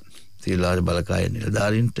සියලුම සිවිල් බලකාය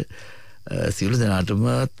නිලධාරීන්ට සියලු දෙනාටම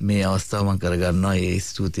මේ අවස්ථාව මම කරගන්නවා. ඒ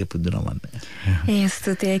ස්තුතිය පුදුනමන්නේ. ඒ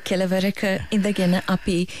ස්තුතිය කෙලවරක ඉඳගෙන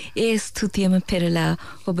අපි ඒ ස්තුතියම පෙරලා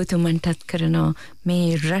ඔබතුමන්ටත් කරනවා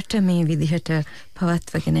මේ රට මේ විදිහට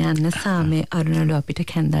පවත්වගෙන යන්න සාමේ අරුණලු අපිට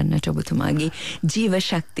කැඳන්නට ඔබතුමාගේ ජීව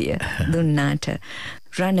ශක්තිය දුන්නාට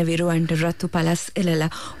රණවිරුවන්ට රතු පලස් එලලා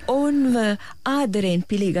ඔවුන්ව ආදරයෙන්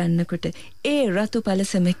පිළිගන්නකොට ඒ රතු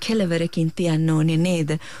පලසම කෙලවරකින් තියන්න ඕනේ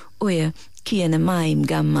නේද? ඔය කියන මායිම්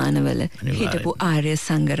ගම්මානවල හිටපු ආර්ය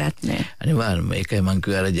සංඝරත්නය. අනිවාර්යයෙන්ම ඒකයි මං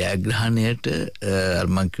කිව්ව අර ජයග්‍රහණයට අර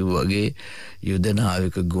මං කිව්වා වගේ යුද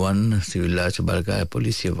නාවික ගුවන් සිවිල් බලකාය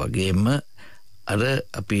පොලිසිය වගේම අර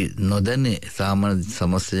අපි නොදන්නේ සාමාන්‍ය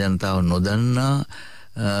සමස්ත ජනතාව නොදන්නා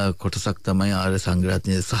කොටසක් තමයි ආර්ය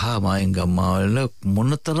සංඝරත්නය සහ මායිම් ගම්මාවල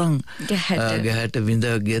මොනතරම් ගැහැට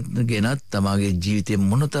විඳගෙනත් තමාගේ ජීවිතේ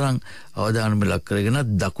මොනතරම් අවදානම ලක් කරගෙන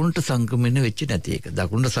දකුණට සංක්‍රමණය වෙච්ච නැති එක.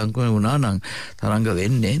 දකුණට සංක්‍රමණය වුණා නම් තරංග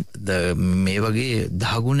වෙන්නේ මේ වගේ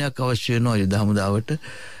 10 ගුණයක් අවශ්‍ය වෙනවා යුද හමුදාවට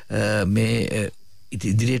මේ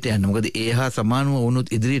ඉදිරියට යන්න. මොකද ඒ හා සමානව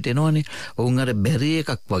වුණොත් ඉදිරියට එනවනේ. ඔවුන් අර බැරි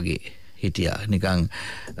එකක් වගේ හිටියා. නිකන්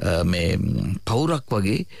මේ පවුරක්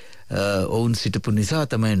වගේ ඔවුන් සිටපු නිසා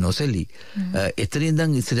තමයි නොසැලී එතනින්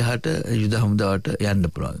ඉඳන් ඉස්සරහට යුද හමුදාවට යන්න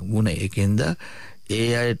පුළුවන් වුණේ. ඒකෙන්ද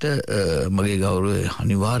ඒ අයට මගේ ගෞරවය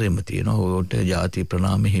අනිවාර්යයෙන්ම තියෙනවා. ඔවුන්ට ජාති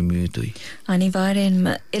ප්‍රණාම හිමි යුතුයි.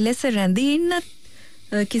 අනිවාර්යෙන්ම එලෙස රැඳී ඉන්නත්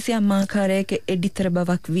කිසියම් ආකාරයක එඩිතර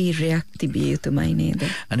බවක් වීරයක් තිබිය යුතුමයි නේද?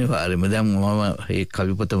 අනිවාර්යයෙන්ම. දැන් මම ඒ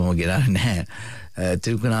කවිපොත මම ගෙනාවේ නැහැ.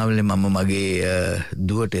 ත්‍රිකුණාමලේ මම මගේ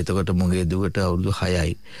දුවට එතකොට මගේ දුවට අවුරුදු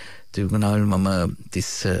 6යි. ත්‍රිකුණාමලේ මම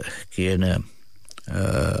 30 කියන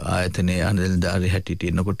ආයතනයේ අනිල්දාරි හැටියට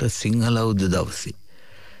ඉන්නකොට සිංහල අවුරුදු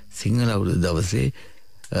දවසේ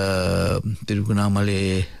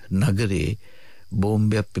ත්‍රිකුණාමලේ නගරේ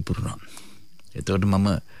බෝම්බයක් පිපුරුණා. එතකොට මම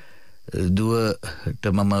දුවට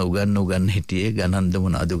මම උගන්න හිටියේ ගණන්ද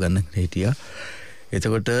මොනවද උගන්න හිටියා.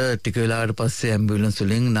 එතකොට ටික වෙලාවට පස්සේ ඇම්බියුලන්ස්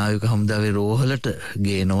වලින් නාවික හමුදාවේ රෝහලට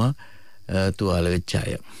ගේනවා තුවාල වෙච්ච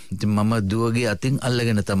අය. ඉතින් මම දුවගේ අතින්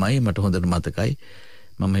අල්ලගෙන තමයි මට හොඳට මතකයි.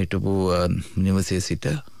 මම හිටපු නිවසේ සිට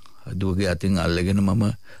දුවගේ අතින් අල්ලගෙන මම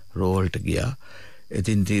රෝහලට ගියා.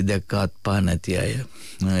 ඉතින් දැක්ක අත්පා නැති අය.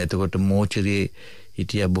 එතකොට මෝචරියේ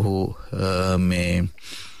හිටිය බොහෝ මේ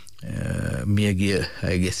මියගිය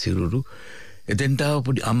අයගේ සිරුරු. එතෙන්ට ආව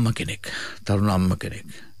පොඩි අම්ම කෙනෙක්, තරුණ අම්ම කෙනෙක්.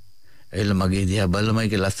 එළ මගේ දිහා බලලා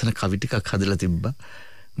මයික ලස්සන කවි ටිකක් හදලා තිබ්බා.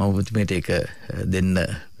 මම ඔබතුමීට ඒක දෙන්න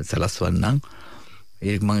සලස්වන්නම්.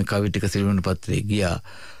 ඒක මගේ කවි ටික සිරුරන පත්‍රේ ගියා.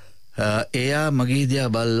 එයා මගේ දිහා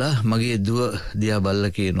බලලා මගේ දුව දිහා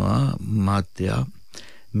බලලා කියනවා මාත්‍යා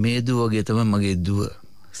මේ දුව වගේ තමයි මගේ දුව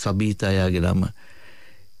සබීතා යාගේ නම.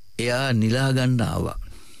 එයා නිලා ගන්න ආවා.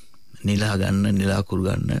 නිලා කුරු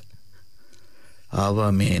ගන්න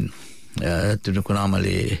ආවා මේ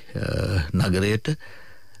තුනුකුණාමලේ නගරයට.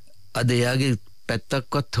 අද එයාගේ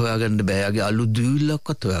පැත්තක්වත් හොයාගන්න බෑ. යාගේ අලු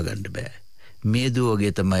දුවිල්ලක්වත් හොයාගන්න බෑ. මේ දුව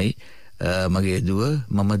වගේ තමයි මගේ දුව.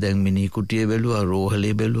 මම දැන් මිනි කුටියේ බැලුවා,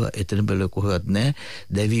 රෝහලේ බැලුවා, එතන බැලුවා, කොහෙවත් නැහැ.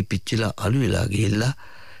 දැවි පිච්චිලා අලු වෙලා ගිහිල්ලා.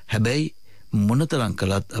 හැබැයි මොනතරම්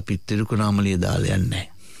කළත් අපි තිරුකුණාමලිය දාලා යන්නේ නැහැ.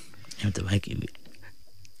 එහෙම තමයි කිව්වේ.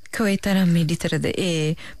 කොයිතරම් මිදිතරද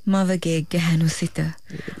ඒ මවගේ ගැහැණු සිත.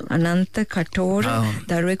 අනන්ත කටෝර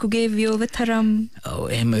දරුවෙකුගේ වියෝව තරම්.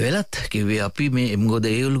 ඔව් එහෙම වෙලත් කිව්වේ අපි මේ මොකද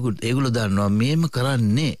ඒගොල්ලෝ දන්නවා මේම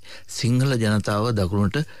කරන්නේ සිංහල ජනතාව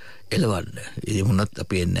දකුණට එලවන්න. ඒ වුණත්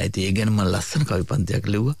අපි එන්නේ නැහැ. ඒ ගැන මම ලස්සන කවි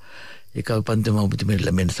පන්තියක් ලිව්වා. ඒ කවි පන්තිය මම ඔබතුමීට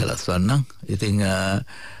ලැබෙන්න සලස්වන්නම්. ඉතින්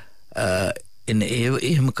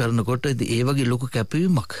එහෙම කරනකොට ඒ වගේ ලොකු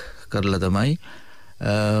කැපවීමක් කරලා තමයි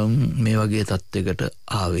මේ වගේ තත්ත්වයකට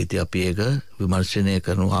ආවේ. ඉතින් අපි ඒක විමර්ශනය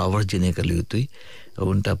කරනවා, ආවර්ජනය කළ යුතුයි.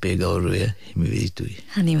 ඔවුන්ට අපේ ගෞරවය හිමි විය යුතුයි.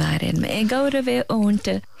 අනිවාර්යෙන්ම ඒ ගෞරවය ඔවුන්ට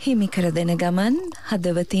හිමි කර දෙන ගමන්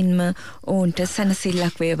හදවතින්ම ඔවුන්ට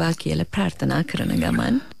සැනසෙල්ලක් වේවා කියලා ප්‍රාර්ථනා කරන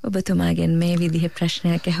ගමන් ඔබතුමාගෙන් මේ විදිහ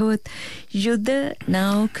ප්‍රශ්නයක් ඇහුවොත් යුද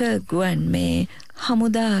නාවක ගුවන් මේ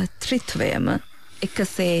හමුදා ත්‍රිත්වයම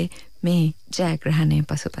එකසේ මේ ජයග්‍රහණය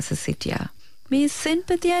පසුපස සිටියා. මේ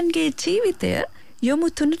සෙන්පතියන්ගේ ජීවිතය යොමු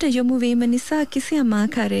තුනට යොමු වීම නිසා කිසියම්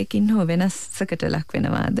ආකාරයකින් හෝ වෙනසකට ලක්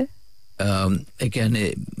වෙනවාද? ඒ කියන්නේ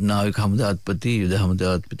නාවික හමුදාධිපති, යුද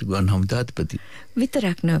හමුදාධිපති, ගුවන් හමුදාධිපති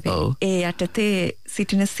විතරක් නොවේ. ඒ යටතේ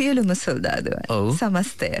සිටින සියලුම සොල්දාදුවන්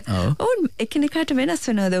සමස්තය. ඔවුන් එකිනෙකාට වෙනස්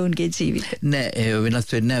වෙනවද ඔවුන්ගේ ජීවිත? නෑ,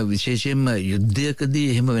 වෙනස් වෙන්නේ නැහැ. විශේෂයෙන්ම යුද්ධයකදී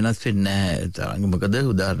එහෙම වෙනස් වෙන්නේ නැහැ. මොකද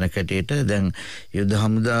උදාහරණයක් හැටියට දැන් යුද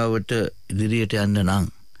හමුදාවට ඉදිරියට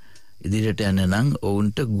යන්න නම්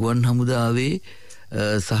ඔවුන්ට ගුවන් හමුදාවේ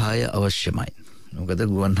සහාය අවශ්‍යමයි. මොකද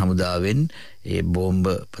ගුවන් හමුදාවෙන් ඒ බෝම්බ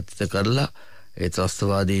පතිත කරලා ඒ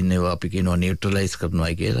ත්‍රස්තවාදීන් ඒවා අපි කියනවා නියුට්‍රලයිස් කරනවා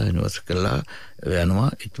කියලා නිවස් කරලා යනවා.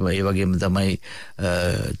 ඒ වගේම තමයි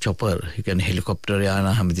චොපර්, ඒ කියන්නේ හෙලිකොප්ටර් යාන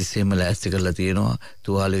හැමතිස්සෙම ලෑස්ති කරලා තියෙනවා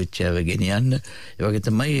තුවාල වෙච්ච අය ගෙනියන්න. ඒ වගේ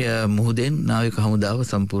තමයි මුහුදෙන් නාවික හමුදාව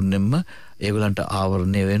සම්පූර්ණයෙන්ම ඒගොල්ලන්ට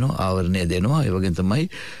ආවරණය දෙනවා. ඒ වගේ තමයි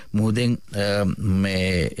මුහුදෙන්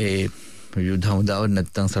මේ ඒ යුද හමුදාව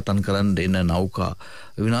නැත්තම් සටන් කරන්න එන නෞකා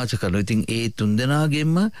විනාශ කරනවා. ඉතින් ඒ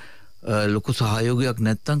තුන්දෙනාගෙම ලොකු සහයෝගයක්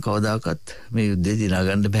නැත්තම් කවදාකවත් මේ යුද්ධය දිනා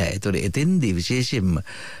ගන්න බෑ. ඒතකොට එතෙන්දී විශේෂයෙන්ම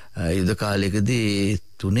යුද කාලයකදී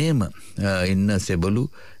තුනේම ඉන්න සෙබළු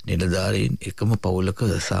නිලධාරීන් එකම පවුලක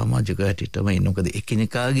සමාජික හැටියටම ඉන්න. මොකද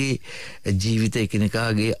එකිනෙකාගේ ජීවිත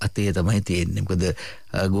එකිනෙකාගේ අතේ තමයි තියෙන්නේ. මොකද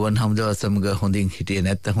ගුවන් හමුදාව සමග හොඳින් හිටියේ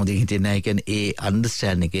නැත්තම් හොඳින් හිටියේ නැහැ කියන්නේ ඒ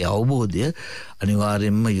අන්ඩර්ස්ටෑන්ඩින් එකේ අවබෝධය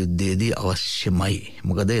අනිවාර්යයෙන්ම යුද්ධයේදී අවශ්‍යමයි.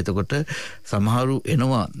 මොකද එතකොට සමහරු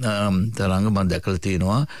එනවා තරංග මම දැකලා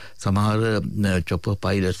තියෙනවා සමහර චොපර්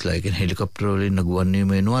පයිලට්ස්ලා කියන්නේ හෙලිකොප්ටර් වලින් ගුවන්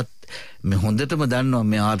නියම එනවා. මේ හොඳටම දන්නවා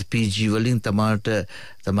මේ RPG වලින්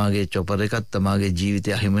තමාගේ චොපර් එකත් තමාගේ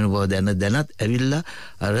ජීවිතය අහිමි වෙන බව දැනත් ඇවිල්ලා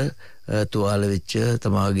අර තුවාල වෙච්ච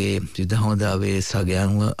තමාගේ යුද හමුදාවේ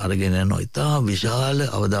සගයන්ව අරගෙන යනවා. ඉතා විශාල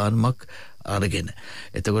අවදානමක් අරගෙන.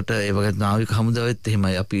 එතකොට ඒ වගේ නාවික හමුදාවෙත්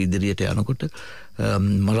එහෙමයි. අපි ඉදිරියට යනකොට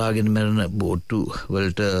මරාගෙන මරන බෝට්ටු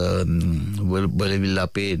වලට බලවිල්ලා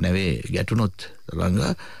අපේ නැවේ ගැටුනොත්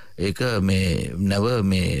ළඟ ඒක මේ නැව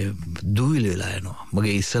මේ දූවිලි වෙලා යනවා.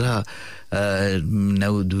 මගේ ඉස්සරහා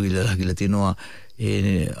නැව දූවිලලා ගිහලා තිනවා.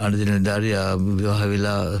 ඒ අනුදින නිලධාරියා විවාහ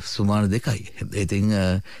වෙලා සුමාන 2යි. ඉතින්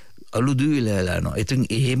අලු දූවිලලා යනවා. ඉතින්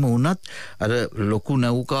එහෙම වුණත් අර ලොකු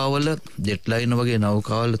නෞකාවල ජෙට් ලයිනර් වගේ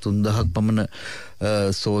නෞකාවල 3000ක් පමණ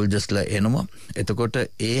සෝල්ජර්ස්ලා එනවා. එතකොට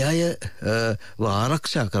ඒ අය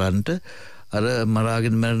ආරක්ෂා කරන්නට අර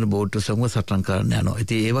මරාගෙන මැරෙන බෝට්ටු සමග සටන් කරන්න යනවා.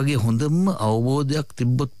 ඉතින් ඒ වගේ හොඳම අවබෝධයක්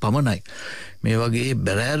තිබ්බොත් පමණයි මේ වගේ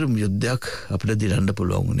බැරෑරුම් යුද්ධයක් අපිට දිරන්න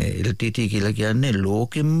පුළුවන් උනේ. LTT කියලා කියන්නේ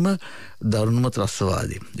ලෝකෙම්ම දරුණුම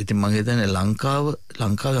ත්‍රස්තවාදී. ඉතින් මම හිතන්නේ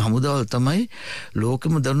ලංකාවේ හමුදාවල් තමයි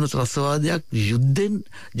ලෝකෙම දරුණු ත්‍රස්තවාදයක් යුද්ධෙන්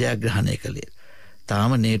ජයග්‍රහණය කළේ.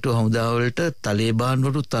 තාම නේටෝ හමුදාවලට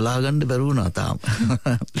තලේබාන්වරු තලා ගන්න බැරි වුණා තාම.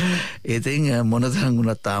 ඉතින් මොනතරම්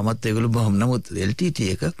වුණත් තාමත් ඒගොල්ලෝ බොහොම නමුත්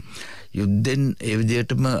LTT එක යුද්ධෙන් ඒ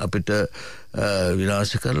විදිහටම අපිට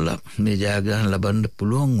විනාශ කරලා මේ ජයග්‍රහණ ලබන්න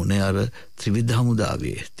පුළුවන් උනේ අර ත්‍රිවිධ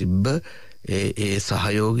හමුදාවේ තිබ්බ ඒ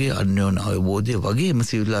සහයෝගය අන්‍යෝන්‍ය අවබෝධය වගේම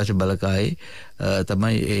සිවිල් ආශ බලකායේ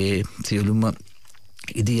තමයි ඒ සියලුම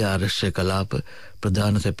ඉදී ආරක්ෂක කලාප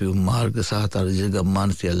ප්‍රධාන සැපියුම් මාර්ග සහ තර්ජන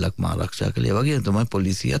ගම්මාන සියල්ලක්ම ආරක්ෂා කළේ. වගේ තමයි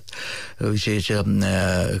පොලිසියත් විශේෂ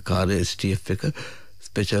කාර්ය STF එක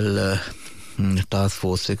ස්පෙෂල් ටාස්ක්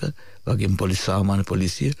ෆෝස් එක වගේම සාමාන්‍ය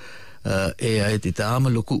පොලිසිය ඒ අයත් ඉතාම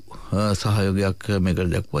ලොකු සහයෝගයක්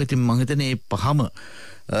මේකට දක්වුවා. ඉතින් මම හිතන්නේ මේ පහම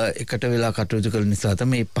එකට වෙලා කටයුතු කළ නිසා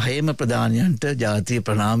තමයි මේ පහේම ප්‍රධානියන්ට ජාතිය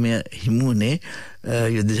ප්‍රණාමය හිමුනේ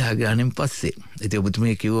යුද්ධ ජයග්‍රහණයෙන් පස්සේ. ඉතින්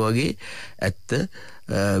ඔබතුමී කිව්වා වගේ ඇත්ත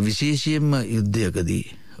විශේෂයෙන්ම යුද්ධයකදී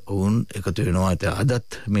ඔවුන් එකතු වෙනවා.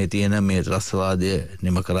 අදත් මේ තියෙන මේ ත්‍රස්තවාදය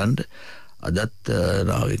නිම කරන්න අදත්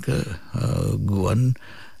නාවික ගුවන්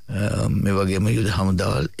මේ වගේම යුද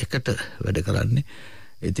හමුදාවල් එකට වැඩ කරන්නේ.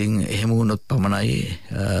 ඉතින් එහෙම වුණොත් පමණයි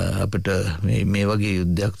අපිට මේ වගේ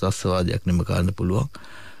යුද්ධයක් ත්‍රස්තවාදයක් නිම කරන්න පුළුවන්.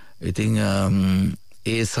 ඉතින්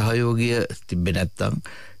ඒ සහයෝගය තිබෙන්නේ නැත්තම්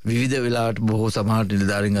විවිධ වෙලාවට බොහෝ සමහර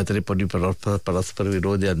නිලධාරීන් අතරේ පොඩි පරස්පර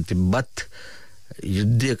විරෝධයන් තිබ්බත්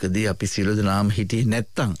යුද්ධයකදී අපි සියලු දෙනාම හිටියේ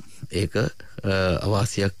නැත්තම් ඒක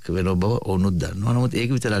අවාසියක් වෙන බව ඕනුත් දන්නවා. නමුත්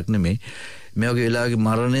ඒක විතරක් නෙමෙයි මේ වගේ වෙලාවක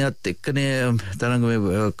මරණයත් එක්කනේ තරංග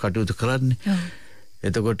මේ කටයුතු කරන්නේ.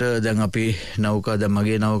 එතකොට දැන් අපි දැන්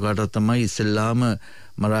මගේ නෞකාවට තමයි ඉස්සෙල්ලාම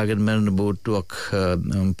මරාගෙන මැරෙන බෝට්ටුවක්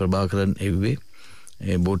ප්‍රභාකරන් එව්වේ.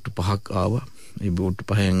 ඒ බෝට්ටු 5ක් ආවා. ඒ බෝට්ටු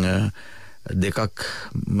 5න් දෙකක්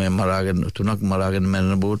තුනක් මරාගෙන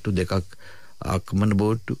මැරෙන බෝට්ටු, දෙකක් ආක්‍රමණ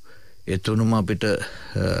බෝට්ටු. ඒ තුනම අපිට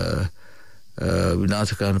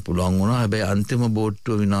විනාශ කරන්න පුළුවන් වුණා. හැබැයි අන්තිම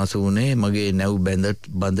බෝට්ටුව විනාශ වුණේ මගේ නැව්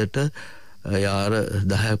බඳට යාර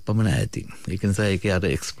 10ක් පමණ ඈතින්. ඒක නිසා ඒකේ අර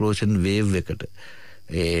එක්ස්ප්ලෝෂන් වේව් එකට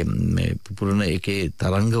මේ පුපුරන එකේ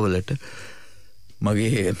තරංගවලට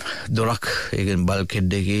මගේ දොරක් ඒ කියන්නේ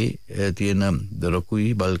බල්කෙඩ් එකේ තියෙන දොරකුයි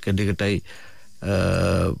බල්කෙඩ් එකටයි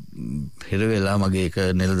හිර වෙලා මගේ එක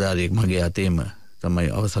නිලධාරියෙක් මගේ අතේම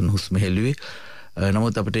තමයි අවසන් හුස්ම හෙළුවේ.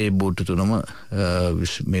 නමුත් අපිට මේ බෝට්ටු තුනම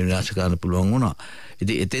මේ විනාශ කරන්න පුළුවන් වුණා.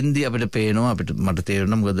 ඉතින් එතෙන්දී අපිට පේනවා මට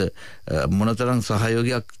තේරෙනවා මොකද මොනතරම්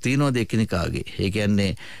සහයෝගයක් තියෙනවද එකිනෙකාගේ. ඒ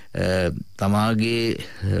කියන්නේ තමාගේ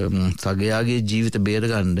සගයාගේ ජීවිත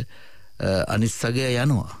බේරගන්න අනිත් සගයා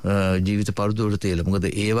යනවා ජීවිත පරදුවට තියලා. මොකද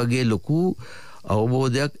ඒ වගේ ලොකු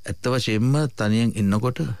අවබෝධයක් ඇත්ත වශයෙන්ම තනියෙන්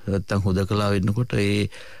ඉන්නකොට නැත්තම් හුදකලා ඉන්නකොට ඒ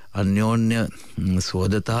අන්‍යෝන්‍ය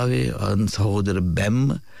සෝදතාවයේ සහෝදර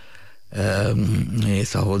බැම්ම මේ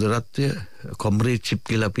සහෝදරත්වය කොම්රේඩ්ෂිප්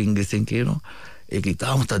කියලා අපි ඉංග්‍රීසියෙන් කියනවා. ඒක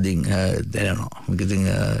ඉතාම තදින් දැනෙනවා. ඉතින්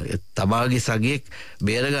තමාගේ සගයෙක්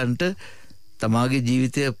බේරගන්න තමාගේ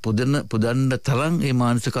ජීවිතය පුදන්න තරම් මේ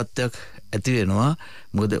මානසිකත්වයක් ඇති වෙනවා.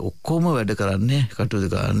 මොකද ඔක්කොම වැඩ කරන්නේ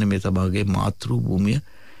කටයුතු කරන්නේ මේ තමාගේ මාතෘ භූමිය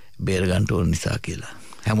බේරගන්න ඕන නිසා කියලා.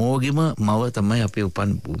 හැමෝගෙම මව තමයි අපේ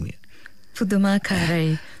උපන් භූමිය.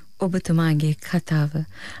 පුදුමාකාරයි. ඔබතුමාගේ කතාව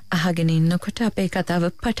අහගෙන ඉන්නකොට අපේ කතාව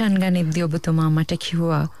පටන් ගනිද්දී ඔබතුමා මට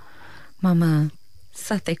කිව්වා මම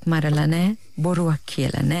සතෙක් මරලා නෑ, බොරුවක්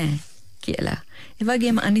කියලා නෑ කියලා. ඒ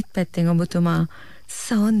වගේම අනිත් පැත්තෙන් ඔබතුමා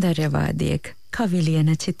සෞන්දර්යවාදියෙක්, කවි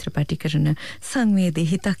ලියන, චිත්‍රපටි කරන, සංවේදී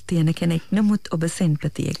හිතක් තියෙන කෙනෙක්. නමුත් ඔබ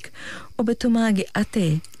සෙන්පතියෙක්. ඔබතුමාගේ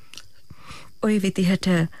අතේ ওই විදිහට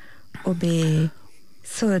ඔබේ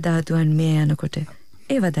සෝදාදුවන් මේ යනකොට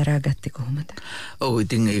ඒව දරාගත්තේ කොහොමද? ඔව්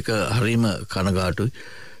ඉතින් ඒක හරීම කනගාටුයි.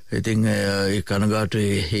 ඉතින් ඒ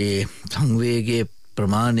කනගාටුවේ මේ සංවේගයේ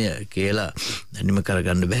ප්‍රමාණය කියලා දැනීම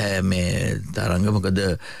කරගන්න බෑ මේ තරංග. මොකද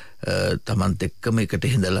තමන්ත් එක්කම එකට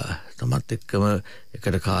හිඳලා තමන්ත් එක්කම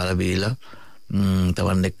එකට කාලා බීලා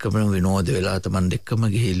තමන් එක්කම විනෝද වෙලා තමන් එක්කම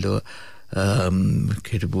ගිහිල්ලා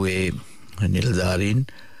හිටපු ඒ නිලධාරීන්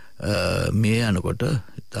මේ යනකොට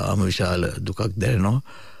තාම විශාල දුකක් දැනෙනවා.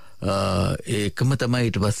 ඒකම තමයි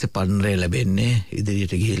ඊට පස්සේ පන්නරේ ලැබෙන්නේ.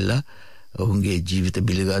 ඉදිරියට ගිහිල්ලා ඔවුන්ගේ ජීවිත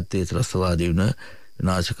බිලිගත්තේ ත්‍රස්තවාදී වුණ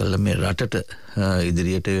විනාශ කළ මේ රටට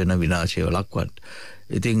ඉදිරියට වෙන විනාශය වළක්වන්න.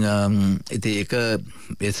 ඉතින් ඒක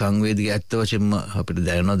මේ සංවේදී ඇත්ත වශයෙන්ම අපිට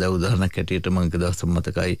දැනෙනවා. දැන් උදාහරණයක් හැටියට මම එක දවසක්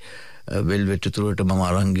මතකයි වෙල්වෙට් තුරට මම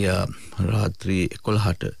අරන් ගියා රාත්‍රී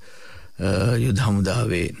 11ට යුද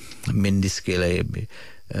හමුදාවේ මෙන්ඩිස් කියලා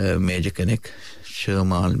මේජර් කෙනෙක්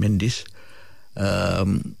ෂර්මාල් මෙන්ඩිස්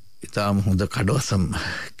ඉතාම හොඳ කඩවසම්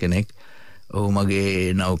කෙනෙක්. ඔහු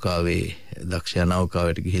මගේ නෞකාවේ දක්ෂ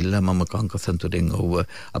නෞකාවට ගිහිල්ලා මම කංකසන්තුරෙන් ඔහුව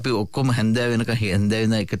අපි ඔක්කොම හැන්දෑව වෙනකන්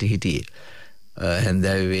හැන්දෑවෙන එකට හිටියේ.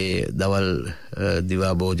 හැන්දෑවේ දවල්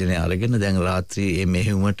දිවා භෝජනය අරගෙන දැන් රාත්‍රී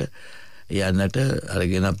මෙහෙයුමට යන්නට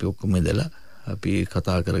අරගෙන අපි ඔක්කොම ඉඳලා අපි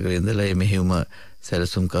කතා කරගෙන ඉඳලා මෙහෙයුම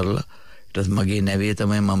සැලසුම් කරලා ඊට පස්සේ මගේ නැවේ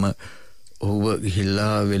තමයි මම ඔහුව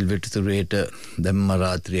ගිහිල්ලා වෙල්වෙට්තුරේට දැම්ම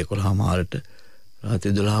රාත්‍රී 11:00ට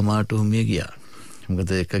රාත්‍රී 12:00ට ඔහු මිය ගියා.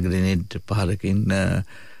 මොකද එක ග්‍රෙනේඩ් පහරකින්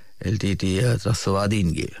LTT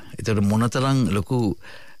ත්‍රස්තවාදීන්ගේ. ඒතර මොනතරම් ලොකු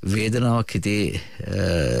වේදනාවක් හිතේ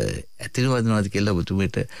ඇතිවෙනවද කියලා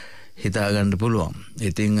ඔබතුමීට හිතා ගන්න පුළුවන්.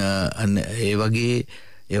 ඉතින් ඒ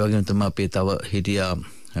වගේම තමයි අපේ තව හිටියා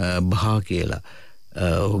බහා කියලා.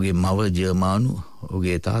 ඔහුගේ මව ජර්මානු,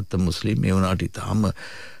 ඔහුගේ තාත්තා මුස්ලිම්. ඒ වුණාට ඉතාම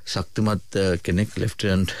ශක්තිමත් කෙනෙක්.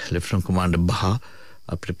 ලෙෆ්ටනන්ට් කොමාන්ඩර් බහා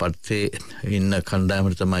අපේ පත්තේ ඉන්න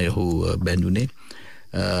කණ්ඩායමට තමයි ඔහු බැඳුනේ.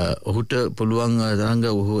 ඔහුට පුළුවන් තරංග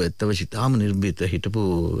ඔහු ඇත්තව ඉතාම හිටපු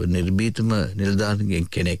නිර්භීතම නිලධාරියෙක්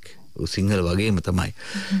කෙනෙක්. සිංහල වගේම තමයි.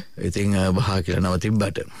 ඉතින් බහා කියලා නම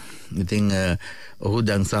තිබ්බට. ඉතින් ඔහු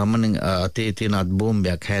දැන් සාමාන්‍යයෙන් අතේ තියෙන අත්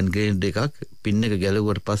බෝම්බයක් හෑන්ඩ් ග්‍රේනේඩ් එකක් පින් එක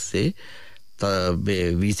ගැලුවට පස්සේ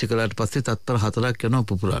වීසි කළාට පස්සේ තත්පර 4ක් යනවා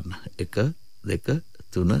පුපුරන්න. 1 2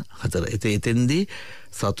 3 4. එතෙන්දී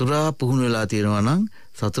සතුරා පුහුණු වෙලා තියෙනවා නම්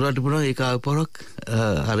සතුරාට පුළුවන් ඒක ආපහුවක්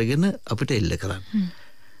අරගෙන අපිට එල්ල කරන්න.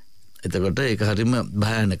 එතකොට ඒක හරිම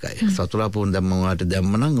භයානකයි. සතුරා පුහුණු දැම්මම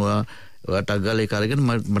දැම්මනම් ඔයාට අග්ගල ඒක අරගෙන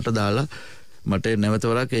මට දාලා මට නැවත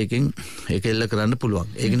වරක් ඒක එල්ල කරන්න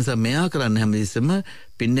පුළුවන්. ඒක නිසා මෙයා කරන්න හැමදෙස්සම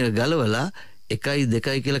පින් එක ගලවලා 1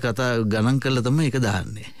 2 කියලා කතා ගණන් කරලා තමයි ඒක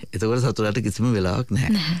දාන්නේ. එතකොට සතුරාට කිසිම වෙලාවක්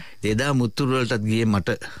නැහැ. එදා මුත්තුරු වලටත් ගියේ මට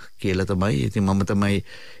කියලා තමයි. ඉතින් මම තමයි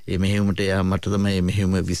මේ මෙහෙයුමට මට තමයි මේ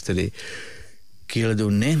මෙහෙයුම විස්තරේ කියලා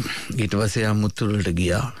දුන්නේ. ඊට පස්සේ යා මුත්තුරු වලට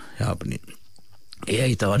ගියා යාපනේ.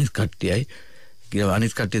 එයයි තව අනිත් කට්ටියයි කියලා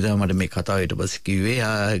අනිත් කට්ටිය තමයි මට මේ කතාව ඊට පස්සේ කිව්වේ.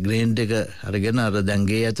 ග්‍රේන්ඩ් එක අරගෙන අර දැන්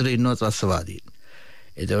ගේ ඇතුලේ ඉන්නවා ත්‍රස්තවාදීන්.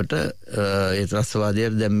 එතකොට ඒ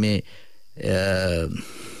ත්‍රස්තවාදියා දැන් මේ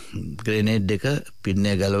ග්‍රේනේඩ් එක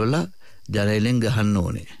පින්නේ ගලවලා ජනේලෙන් ගහන්න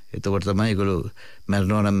ඕනේ. එතකොට තමයි ඒගොල්ලෝ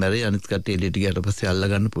මරනවා නම් මැරෙයි. අනිත් කට්ටිය එළියට ගියාට පස්සේ අල්ල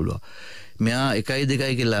ගන්න පුළුවන්. මෙයා 1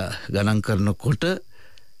 2 කියලා ගණන් කරනකොට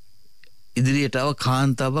ඉදිරියට ආව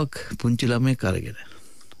කාන්තාවක් පුංචි ළමයෙක් අරගෙන.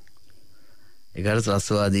 ඒකට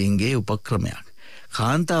ත්‍රස්තවාදීන්ගේ උපක්‍රමයක්.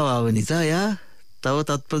 කාන්තාව ආව නිසා යා තව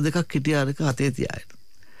තත්පර 2ක් හිටියා අරක අතේ තියාගෙන.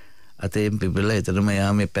 අතෙන් පිපිරලා එතනම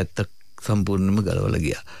යා මේ පැත්ත සම්පූර්ණයෙන්ම ගලවලා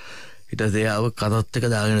ගියා. ඊට පස්සේ ආව කතත් එක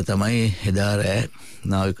දාගෙන තමයි එදා රෑ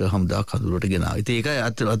නාවික හමුදා කඳුරට ගෙනාවා. ඉතින් ඒකයි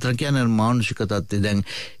අතර කියන්නේ මානසික තත්ත්වය. දැන්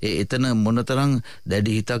එතන මොනතරම්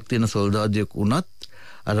දැඩි හිතක් තියෙන සොල්දාදුවෙක් වුණත්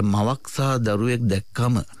අර මවක් සහ දරුවෙක්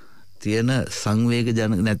දැක්කම තියෙන සංවේග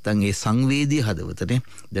නැත්තම් ඒ සංවේදී හදවතනේ.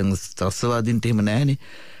 දැන් ත්‍රස්තවාදීන්ට එහෙම නැහැනේ.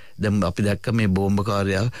 දැන් අපි දැක්ක මේ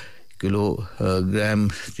බෝම්බකාරයා කිලෝ ග්‍රෑම්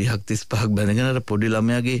 30ක් 35ක් බැනගෙන අර පොඩි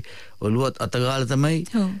ළමයාගේ ඔළුවත් අතගාලා තමයි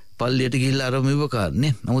පල්ලියට ගිහිල්ලා අර මෙව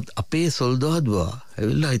කරන්නේ. නමුත් අපේ සොල්දාදුවා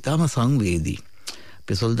ඇවිල්ලා ඊටම සංවේදී.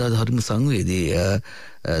 අපේ සොල්දාදු හරිම සංවේදී.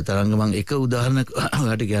 තරංග මම එක උදාහරණයක්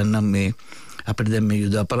ඔයාලට කියන්නම්. මේ අපිට දැන් මේ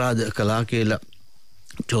යුද අපරාධ කළා කියලා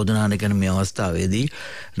චෝදනාන කරන මේ අවස්ථාවේදී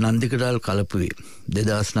නන්දිකඩාල් කලපුවේ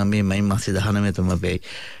 2009 මයි මාසේ 19 තමයි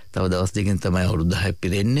තව දවස් දෙකකින් තමයි අවුරුදු 10ක්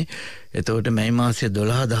පිරෙන්නේ. එතකොට මයි මාසේ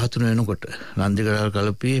 12 13 වෙනකොට නන්දිකඩාල්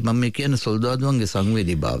කලපුවේ මම මේ කියන්නේ සොල්දාදුවන්ගේ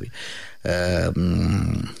සංවේදීභාවය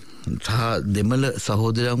දෙමළ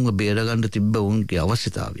සහෝදරයන්ව බේරගන්න තිබ්බ උන්ගේ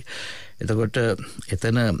අවශ්‍යතාවය. එතකොට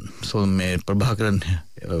එතන මේ ප්‍රභාකරන්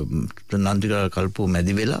නන්දිකඩාල් කලපුව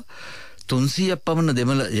මැදි වෙලා 300ක් පමණ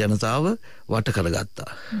දෙමළ ජනතාව වට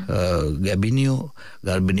කරගත්තා. ගැබිනියෝ,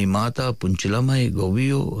 ගර්භිණී මාතා, පුංචි ළමයි,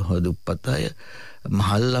 ගොවියෝ, දුප්පත් අය,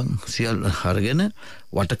 මහල්ලන් සියල්ල අරගෙන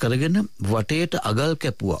වට කරගෙන වටේට අගල්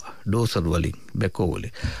කැපුවා ඩෝසර් වලින්, බැකෝ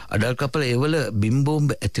වලින්. අඩල් කපලා ඒවල බිම්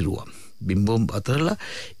බෝම්බ ඇතිරුවා. බිම් බෝම්බ අතරලා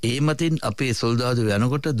ඒ මතින් අපේ සොල්දාදු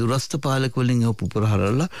යනකොට දුරස්ත පාලක වලින් ඒව පුපුර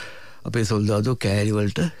හරලා අපේ සොල්දාදෝ කෑලි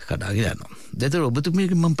වලට කඩාගෙන යනවා. දැන්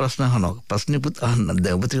ඔබතුමියගෙන් මම ප්‍රශ්න අහනවා. ප්‍රශ්නෙපුත් අහන්න.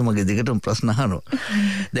 දැන් ඔබතුමිය මගේ දිගටම ප්‍රශ්න අහනවා.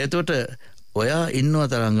 දැන් එතකොට ඔයා ඉන්නවා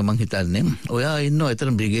තරංග මං හිතන්නේ. ඔයා ඉන්නවා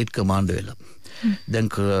එතන බ්‍රිගේඩ් කමාන්ඩර් වෙලා. දැන්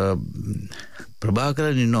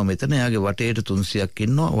ප්‍රභාකරන් ඉන්නවා මෙතන. එයාගේ වටේට 300ක්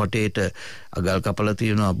ඉන්නවා. වටේට අගල් කපලා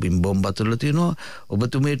තියෙනවා, බිම් බෝම්බ අතුරලා තියෙනවා.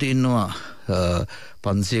 ඔබතුමියට ඉන්නවා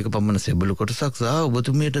 500ක පමණ සෙබළු කොටසක් සහ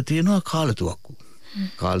ඔබතුමියට තියෙනවා කාලතුවක්කු.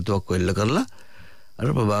 කාලතුවක්කු එල්ල කරලා අර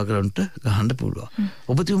ප්‍රභාකරන්ට ගහන්න පුළුවන්.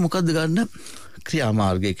 ඔබතුමිය මොකද්ද ගන්න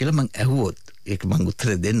ක්‍රියාමාර්ගය කියලා මං ඇහුවොත් ඒක මං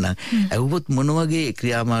උත්තර දෙන්නම්. ඇහුවොත් මොන වගේ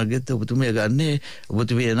ක්‍රියාමාර්ගයක්ද ඔබතුමිය ගන්නේ?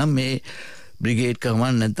 ඔබතුමිය නම් මේ බ්‍රිගේඩ්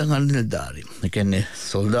කමාන්ඩ් නැත්නම් අනිලධාරී. ඒ කියන්නේ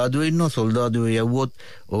සොල්දාදුවෝ ඉන්නවා. සොල්දාදුවෝ යවුවොත්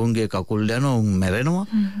ඔවුන්ගේ කකුල් යනවා, ඔවුන් මැරෙනවා.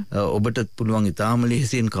 ඔබට පුළුවන් ඉතාම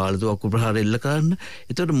ලෙහෙසියෙන් කාලතුවක්කු ප්‍රහාර එල්ල කරන්න.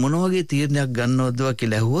 ඒතකොට මොන වගේ තීරණයක් ගන්නවද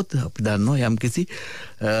කියලා ඇහුවොත් අපි දන්නවා යම්කිසි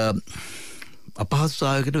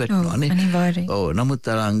අපහසුතාවයකට වැටෙනවා නේ. අනිවාර්යයෙන්. ඔව්. නමුත්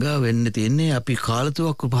තරංගා වෙන්න තියෙන්නේ අපි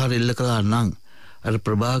කාලතුවක්කු ප්‍රහාර එල්ල කරා නම් අර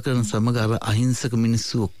ප්‍රභාකරන් සමග අර අහිංසක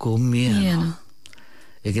මිනිස්සු ඔක්කොම මියනවා.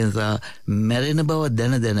 ඒක නිසා මැරෙන බව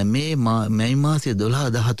දැන මේ මාසයේ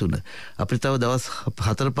 12-13 අපිට තව දවස්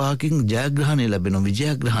 4-5කින් ජයග්‍රහණය ලැබෙනවා,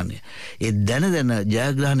 විජයග්‍රහණය. ඒ දැන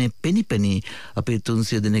ජයග්‍රහණය පෙනිපෙනී අපි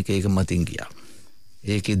 300 දෙනෙක් ඒක මතින් ගියා.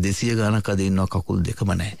 ඒකේ 200 ගණක් අද ඉන්නවා කකුල්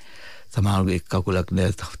දෙකම නැහැ. සමහරව එක් කකුලක්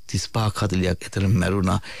නැහැ, 35ක් 40ක් එතන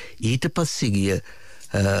මැරුණා. ඊට පස්සේ ගිය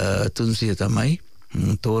 300 තමයි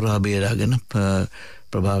තෝරා බේරාගෙන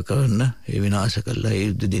ප්‍රභාකරන්න ඒ විනාශ කළා, ඒ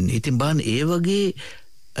යුද්ධ දෙන්නේ. ඉතින් බලන්න ඒ වගේ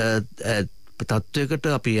තත්වයකට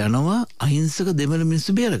අපි යනවා අහිංසක දෙමළ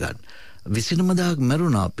මිනිස්සු බේරගන්න. 29,000ක්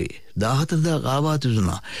මැරුණා අපේ. 14,000ක් ආබාධ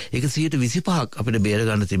වුණා. ඒක 125ක් අපිට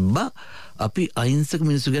බේරගන්න තිබ්බා. අපි අහිංසක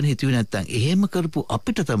මිනිස්සු ගැන හිතුවේ නැත්තම්. එහෙම කරපු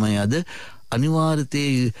අපිට තමයි අද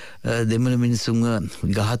අනිවාර්යතේ දෙමළ මිනිසුන්ව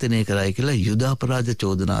ඝාතනය කරයි කියලා යුද අපරාධ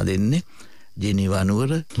චෝදනා දෙන්නේ ජෙනීවා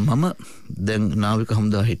නුවර. මම දැන් නාවික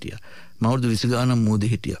හමුදා හිටියා. මම අවුරුදු 20 ගානක් මූදේ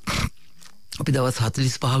හිටියා. අපි දවස්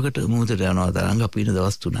 45කට මුහුදට යනවා තරංග අපි ඉන්න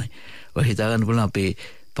දවස් 3යි. ඔය හිතා ගන්න පුළුවන් අපේ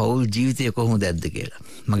පෞල් ජීවිතය කොහොමද ඇද්ද කියලා.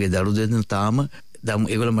 මගේ දරු දෙන්න තාම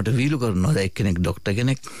ඒගොල්ලෝ මට වීලු කරනවා. දැන් එක්කෙනෙක් ડોක්ටර්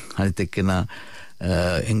කෙනෙක්, අනිත් එක්කෙනා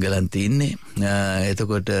එංගලන්තේ ඉන්නේ.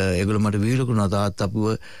 එතකොට ඒගොල්ලෝ මට වීලු කරනවා තාත් අපුව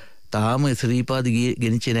තාම ශ්‍රීපාද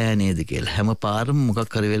ගෙනිච්චේ නෑ නේද කියලා. හැම පාරම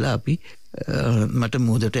මොකක් හරි වෙලා අපි මට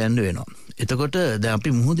මුහුදට යන්න වෙනවා. එතකොට දැන්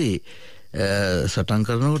අපි මුහුදේ සටන්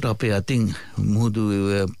කරනකොට අපේ අතින් මුහුදු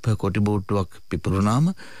කොටි බෝට්ටුවක් පිපුරුනාම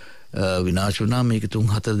විනාශ වුණා. මේක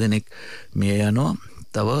 3-4 දෙනෙක් මිය යනවා.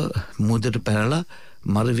 තව මුහුදට පැනලා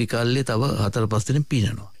මර විකල්ලේ තව 4-5 දෙනෙක්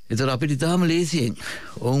පීනනවා. ඒතර අපිට ඊටාම ලේසියෙන්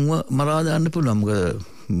ඔවුන්ව මරා දාන්න පුළුවන්. මොකද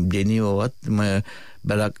ජෙනීවාවත්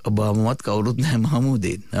බැලක් ඔබාමාවත් කවුරුත් නැහැ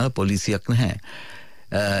මහමුදේ. පොලිසියක් නැහැ.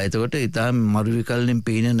 එතකොට ඊටාම මරු විකල්ලෙන්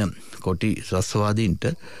පීනන කොටි රස්වාදීන්ට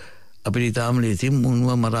අපිට ඉතාම ලේසියෙන් මුන්ව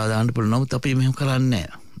මරා දාන්න පුළුවන්. නමුත් අපි මෙහෙම කරන්නේ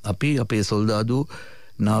නැහැ. අපි අපේ සොල්දාදු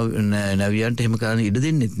නැවියන්ට එහෙම කරන්න ඉඩ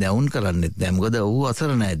දෙන්නෙත් නැහැ. උන් කරන්නෙත් නැහැ. මොකද ඌ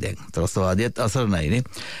අසරණයි දැන්. ත්‍රස්තවාදියත් අසරණයිනේ.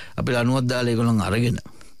 අපි ලණුවක් දාලා ඒගොල්ලන් අරගෙන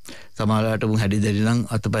සමහරවිට මුන් හැඩි දෙරි නම්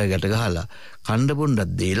අතපය ගැට ගහලා කණ්ඩ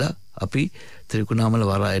පොණ්ඩක් දීලා අපි ත්‍රිකුණාමල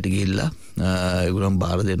වරායට ගිහිල්ලා ඒගොල්ලන්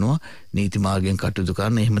බාර දෙනවා නීති මාර්ගයෙන් කටයුතු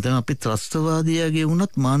කරන්න. එහෙම තමයි අපි ත්‍රස්තවාදියාගේ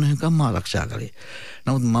වුණත් මානසිකව ආරක්ෂා කළේ.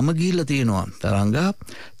 නමුත් මම ගිහිල්ලා තියෙනවා තරංගා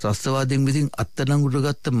ත්‍රස්තවාදීන් විසින් අත්අඩංගුවට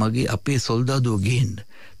ගත්ත මගේ අපේ සොල්දාදුවෝ ගේන්න.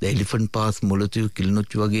 දැන් එලිෆන්ට් පාස් මොළතිව්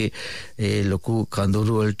කිල්නොච්චි වගේ ඒ ලොකු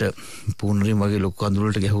කඳවුරු වලට පූර්ණරින් වගේ ලොකු කඳවුරු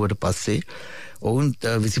වලට ගැහුවට පස්සේ ඔවුන්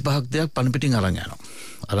 25ක් දෙයක් පණ පිටින් අරන් යනවා.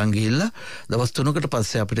 අරන් ගිහිල්ලා දවස් 3කට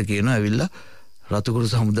පස්සේ අපිට කියනවා ඇවිල්ලා රතුකුරු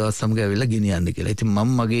සමුදාවත් සමග ඇවිල්ලා ගෙනියන්න කියලා. ඉතින් මම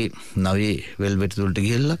මගේ නවයේ වෙල්වෙට් වලට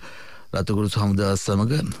ගිහිල්ලා රතුකුරු සමුදාවත්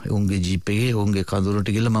සමග උන්ගේ ජීප් එකේ උන්ගේ කඳුරට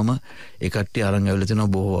ගිහිල්ලා මම ඒ කට්ටිය අරන් ඇවිල්ලා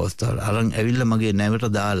තිනවා බොහෝ අවස්ථාවල. අරන් ඇවිල්ලා මගේ නැවට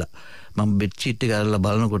දාලා මම බෙඩ් ෂීට් එක අරලා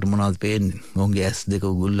බලනකොට මොනවද පේන්නේ? උන්ගේ ඇස් දෙක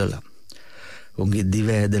උගුල්ලලා. උන්ගේ දිව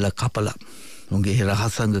ඇදලා කපලා. උන්ගේ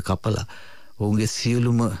රහසංග කපලා. ඔවුන්ගේ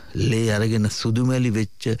සියලුම ලේ අරගෙන සුදුමැලි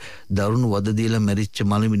වෙච්ච දරුණු වද දීලා මැරිච්ච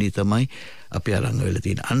මලමිණි තමයි අපි අරන් වෙලා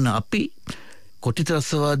තියෙන්නේ. අන්න අපි කොටි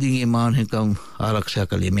ත්‍රස්තවාදීන්ගේ මානසිකම් ආරක්ෂා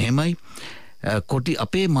කළේ මෙහෙමයි. කොටි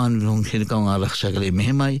අපේ මානසිකම් ආරක්ෂා කළේ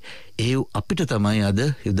මෙහෙමයි. ඒ අපිට තමයි අද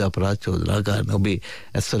යුද අපරාධ චෝදනා ගන්න. ඔබේ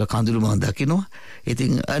ඇස්වල කඳුළු මම දකිනවා.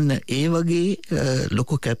 ඉතින් අන්න ඒ වගේ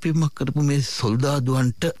ලොකු කැපීමක් කරපු මේ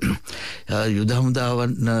සොල්දාදුවන්ට යුද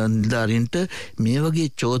හමුදාවන් නිලධාරීන්ට මේ වගේ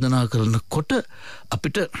චෝදනා කරනකොට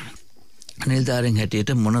අපිට නිලධාරීන්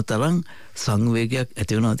හැටියට මොනතරම් සංවේගයක්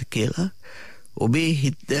ඇති වෙනවද කියලා ඔබේ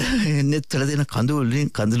හිත නෙත්තල දෙන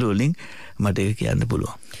කඳුළු වලින් මට ඒක කියන්න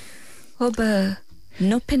පුළුවන්. ඔබ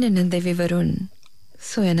නොපෙනෙන දෙවිවරුන්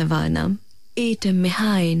සොයනවා නම් ඊට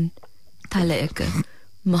මෙහායින් තලයක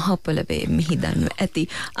මහපොළවේ මිහිදන්ව ඇති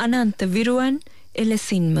අනන්ත විරුවන්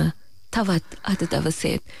එලෙසින්ම තවත් අද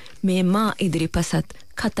දවසේත් මේ මා ඉදිරිපසත්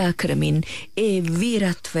කතා කරමින් ඒ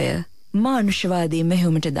වීරත්වය මානුෂවාදී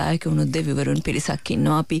මෙහෙයුමට දායක වුණු දෙවිවරුන් පිරිසක්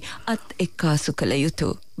ඉන්නවා. අපි අත් එක්කාසු කළ යුතු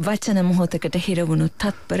වචන මොහොතකට හිරවුණු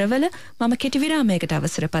තත්පරවල මම කෙටි විරාමයකට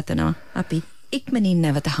අවසර පතනවා. අපි ඉක්මනින්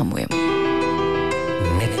නැවත හමුවෙමු.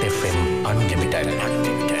 Neth FM Unlimited.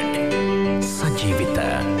 Sajeewitha.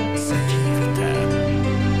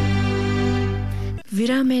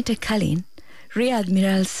 විරාමයට කලින්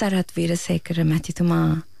Admiral Sarath Weerasekara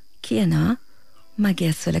මැතිතුමා කියනවා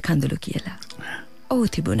මගේ ඇස්වල කඳුළු කියලා. ඔව්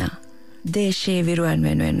තිබුණා. දේශයේ විරුවන්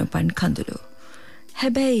වෙනුවෙන් උපන් කඳුළු.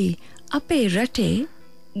 හැබැයි අපේ රටේ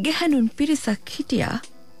ගැහණුන් පිරිසක් හිටියා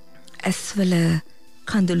ඇස්වල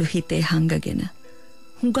කඳුළු හිතේ හංගගෙන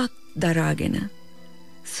හුඟක් දරාගෙන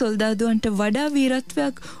සොල්දාදුවන්ට වඩා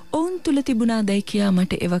වීරත්වයක් ඔවුන් තුළ තිබුණාදැයි කියා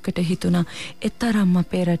මට එවකට හිතුණා. එතරම්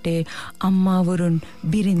අපේ රටේ අම්මාවරුන්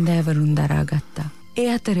බිරින්දෑවරුන් දරාගත්තා. ඒ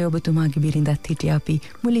අතරේ ඔබතුමාගේ බිරිඳත් හිටියා. අපි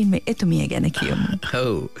මුලින්ම එතුමිය ගැන කියමු.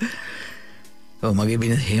 ඔව් මගේ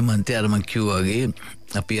බිරිඳ හේමන්තේ අර මං කිව්වා වගේ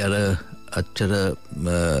අපි අර අච්චර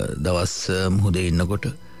දවස් මුහුදේ ඉන්නකොට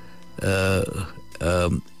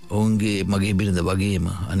ඔවුන්ගේ මගේ බිරිඳ වගේම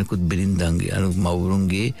අනිකුත් බිරින්දන්ගේ අනිකුත්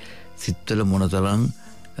මවුරුන්ගේ සිත්වල මොනතරම්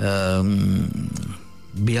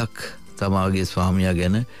බියක් තමාගේ ස්වාමියා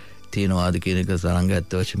ගැන තියෙනවාද කියන එක තරංග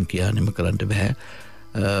ඇත්ත වශයෙන්ම කියන්නම කරන්න බෑ.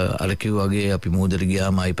 අර කිව්වාගේ අපි මූදට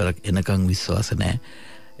ගියාම අයිපරක් එනකන් විශ්වාස නැහැ.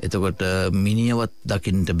 එතකොට මිනියවත්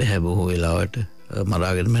දකින්න බෑ බොහෝ වෙලාවට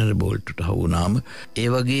මරාගෙන මැරෙන බෝල්ටට හවුනාම ඒ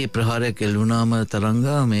වගේ ප්‍රහාරයක් එල්ලුණාම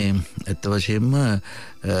තරංගා මේ ඇත්ත වශයෙන්ම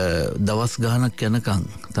දවස් ගානක් යනකම්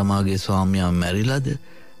තමාගේ ස්වාමියා මැරිලාද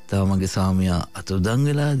තමගේ ස්වාමියා අතුරුදන්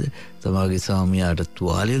වෙලාද තමාගේ ස්වාමියාට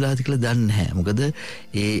තුවාල වෙලාද කියලා දන්නේ නැහැ. මොකද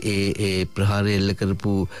ඒ ප්‍රහාරය එල්ල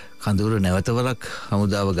කරපු කඳවුර නැවතවරක්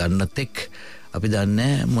හමුදාව ගන්නත් එක් අපි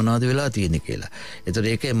දන්නේ මොනවද වෙලා තියෙන්නේ කියලා. ඒතර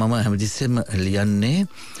ඒකේ මම හැමතිස්සෙම ලියන්නේ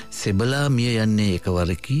සෙබලා මිය යන්නේ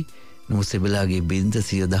එකවරකි නමුත් සෙබලාගේ බිරිඳ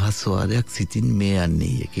 100,000 වාරයක් සිතින් මේ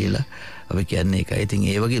යන්නේ කියලා අපි කියන්නේ ඒකයි. ඉතින්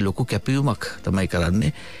ඒ වගේ ලොකු කැපවීමක් තමයි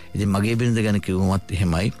කරන්නේ. ඉතින් මගේ බිරිඳ ගැන කිව්වමත්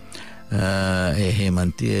එහෙමයි.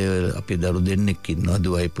 හේමන්තය අපි දරු දෙන්නෙක් ඉන්නවා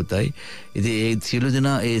දුවයි පුතයි. ඉතින් ඒ සියලු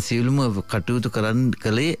දෙනා ඒ සියලුම කටයුතු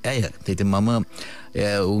කළේ ඇය. ඉතින් මම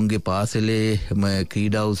උන්ගේ පාසලේ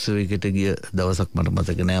ක්‍රීඩා උත්සවයකට ගිය දවසක් මට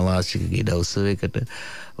මතක නෑ. වාර්ෂික ක්‍රීඩා උත්සවයකට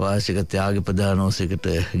වාර්ෂික ත්‍යාග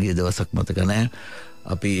ප්‍රදානෝත්සවයකට ගිය දවසක් මතක නෑ.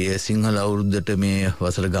 අපි සිංහල අවුරුද්දට මේ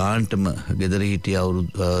වසර ගානටම ගෙදර හිටිය අවුරුදු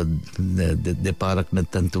දෙපාරක්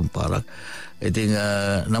නැත්නම් තුන් පාරක්. ඉතින්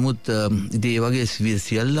නමුත් ඉතින් ඒ වගේ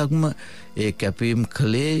සියල්ලක්ම ඒ කැපවීම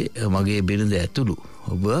කළේ මගේ බිරිඳ ඇතුළු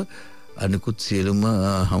ඔබ අනිකුත් සියලුම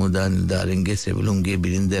හමුදා නිලධාරීන්ගේ සෙබළුන්ගේ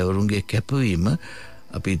බිරිඳවරුන්ගේ කැපවීම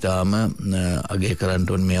අපි තාම අගය කරන්න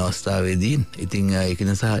ඕන මේ අවස්ථාවේදී. ඉතින් ඒක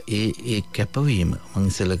නිසා ඒ කැපවීම මං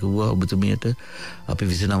ඉස්සෙල්ලා කිව්වා ඔබතුමියට අපි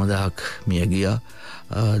 29000ක් මිය ගියා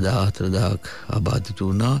 14000ක් ආබාධිත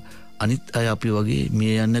වුණා. අනිත් අය අපි වගේ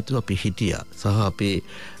මිය යන්නේ නැතුව අපි හිටියා. සහ අපේ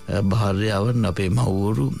භාර්යාවන් අපේ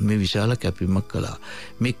මව්වරු මේ විශාල කැපවීමක් කළා.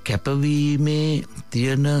 මේ කැපවීමේ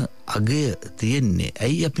තියෙන අගය තියෙන්නේ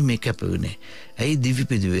ඇයි අපි මේ කැපවුනේ? ඇයි දිවි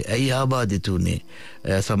පිදුවේ? ඇයි ආබාධිත වුනේ?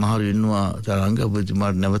 සමහරු ඉන්නවා තරංග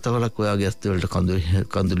ඔබතුමාට නැවතවරක් ඔයාගේ ඇස් වලට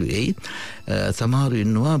කඳුළු එයි. සමහරු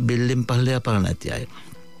ඉන්නවා බෙල්ලෙන් පල්ලෙහා පර නැති අය.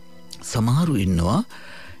 සමහරු ඉන්නවා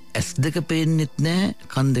ඇස් දෙක පේන්නෙත් නැහැ,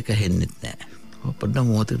 කන් දෙක ඇහෙන්නෙත් නැහැ. පොඩ්ඩක්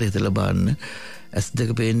මොහොතකට හිතලා බලන්න. ඇස්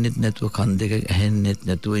දෙක පේන්නෙත් නැතුව කන් දෙක ඇහෙන්නෙත්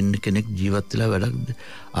නැතුව ඉන්න කෙනෙක් ජීවත් වෙලා වැඩක්ද?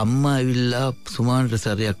 අම්මා ඇවිල්ලා සුමානට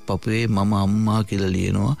සැරයක් පපුවේ මම අම්මා කියලා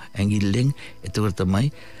ලියනවා ඇඟිල්ලෙන්. එතකොට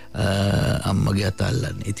තමයි අම්මගේ අත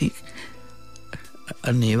අල්ලන්නේ. ඉතින්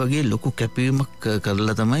අන්න ඒ වගේ ලොකු කැපවීමක්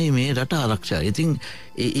කරලා තමයි මේ රට ආරක්ෂා. ඉතින්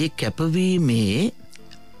ඒ කැපවීමේ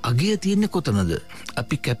අගය තියෙන්නේ කොතනද?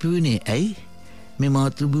 අපි කැපුවේ ඇයි? මේ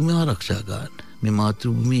මාතෘභූමිය ආරක්ෂා ගන්න. මේ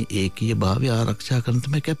මාතෘභූමියේ ඒකීය භාවය ආරක්ෂා කරන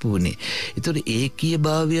තමයි කැපුණේ. ඒතකොට ඒකීය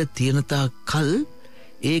භාවය තියෙන තාක් කල්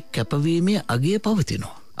ඒ කැපවීමේ අගය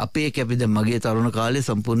පවතිනවා. අපේ කැපිද මගේ තරුණ කාලේ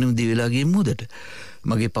සම්පූර්ණයෙන්ම දිවිලා ගිය මුදට.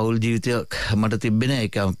 මගේ පෞල් ජීවිතයක් මට තිබ්බේ නැහැ.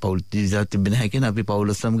 ඒක පෞල් ජීවිතයක් තිබ්බේ නැහැ කියන අපි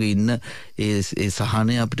පෞල් සමග ඉන්න ඒ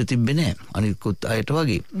සහනය අපිට තිබ්බේ නැහැ. අනිකුත් අයට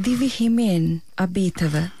වගේ. දිවි හිමෙන්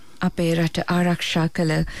අභීතව අපේ රට ආරක්ෂා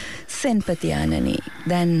කළ සෙන්පතියානනි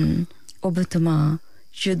දැන් ඔබතුමා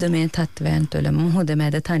යුද්ධමය තත්වයන් තුළ මුහුද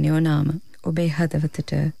මැද තනි වුණාම ඔබේ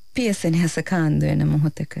හදවතට පියසෙනෙහස කාන්දු වෙන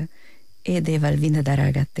මොහොතක ඒ දේවල් විඳ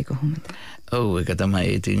දරාගත්තේ කොහොමද? ඔව් ඒක තමයි.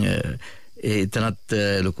 ඉතින් එතනත්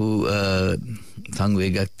ලොකු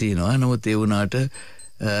සංවේගයක් තියෙනවා. නමුත් ඒ වුණාට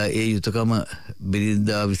ඒ යුතුයකම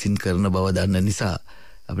බිරිඳා විසින් කරන බව දන්න නිසා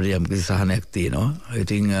අපිට යම්කිසි සහනයක් තියෙනවා.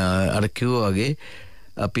 ඉතින් අර කිව්වා වගේ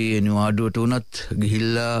අපි නිවාඩුවට උනත්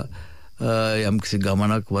ගිහිල්ලා යම්කිසි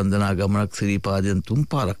ගමනක් වන්දනා ගමනක් සිරිපාදයෙන් 3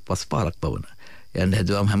 පාරක් 5 පාරක් පවන යන්න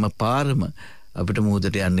හැදුවම හැම පාරම අපිට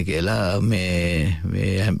මුහුදට යන්න කියලා මේ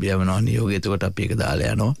යවනවා නියෝගය. එතකොට අපි ඒක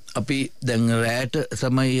දාලා යනවා. අපි දැන් රැයට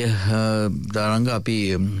සමයි දාරංග අපි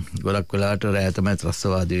ගොඩක් වෙලාවට රැය තමයි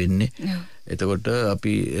ත්‍රස්තවාදී වෙන්නේ. එතකොට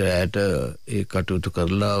අපි රැයට ඒ කටයුතු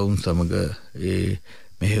කරලා උන් සමග ඒ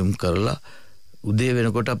මෙහෙයුම් කරලා උදේ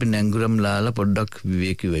වෙනකොට අපි නැංගුරම් ලාලා පොඩ්ඩක්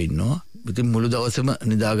විවේකීව ඉන්නවා. ඉතින් මුළු දවසම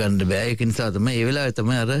නිදා ගන්න බෑ. ඒක නිසා තමයි ඒ වෙලාවේ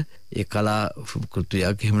තමයි අර ඒ කලා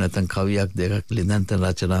කෘතියක් එහෙම නැත්නම් කවියක් දෙකක් ලියනන්ත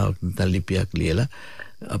රචනාවක් නැත්නම් ලිපියක් ලියලා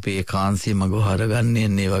අපි ඒ කාන්සිය මග හරගන්නේ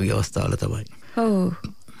මේ වගේ අවස්ථාවල තමයි. ඔව්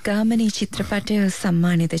ගාමනී චිත්‍රපටය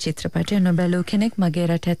සම්මානිත චිත්‍රපටය නොබැලූ කෙනෙක් මගේ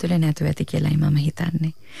රට ඇතුළේ නැතුව ඇති කියලායි මම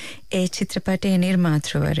හිතන්නේ. ඒ චිත්‍රපටයේ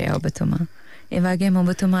නිර්මාතෘවරයා ඔබතුමා. ඒ වගේම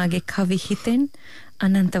ඔබතුමාගේ කවි හිතෙන්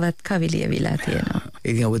අනන්තවත් කවි ලියවිලා තියෙනවා.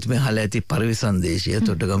 ඉතින් ඔබතුමා අහලා ඇති පරිසන්දේශය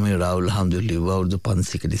තොටගමේ රාහුල් හාමුදුරුවෝ ලිව්වා අවුරුදු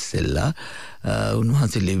 500කට ඉස්සෙල්ලා.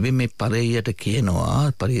 උන්වහන්සේ ලිව්වේ මේ පරෙයට කියනවා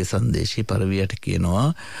පරිසන්දේශී පරවියට කියනවා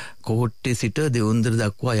කෝට්ටේ සිට දෙවුන්දර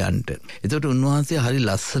දක්වා යන්න. එතකොට උන්වහන්සේ හරි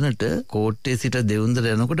ලස්සනට කෝට්ටේ සිට දෙවුන්දර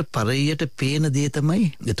යනකොට පරෙයට පේන දේ තමයි.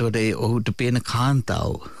 එතකොට ඒ ඔහුට පේන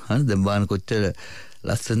කාන්තාව. හරි දැන් බලන්න කොච්චර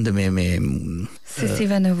ලස්සනද මේ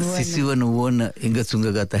සිසිවන වුවන ඉඟසුඟ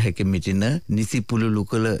ගත හැකි මිටින නිසි පුළුලු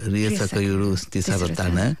කළ රියසකයුරු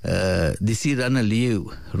තිසරතන දිසිරණ ලියව්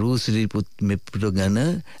රූසිරිපුත් මෙපුට ගැන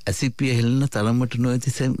ඇසිපිය හෙලන තරමට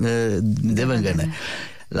නොඇති දෙවගන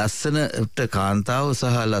ලස්සනට කාන්තාව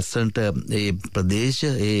සහ ලස්සනට ඒ ප්‍රදේශ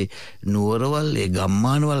ඒ නුවරවල් ඒ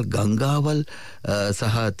ගම්මානවල් ගංගාවල්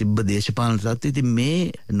සහ තිබ්බ දේශපාලන තත්ත්වය ඉතින්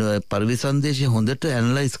මේ පරිසන්දේශය හොඳට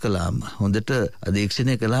ඇනලයිස් කළාම හොඳට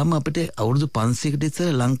අධීක්ෂණය කළාම අපිට අවුරුදු 500කට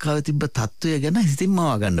ඉස්සර ලංකාවේ තිබ්බ තත්ත්වය ගැන හිතින්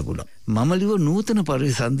මවා ගන්න පුළුවන්. මම ලිව නූතන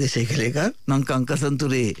පරිසන්දේශය කියලා එකක් නම්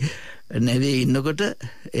කංකසන්තුරේ නැවේ ඉන්නකොට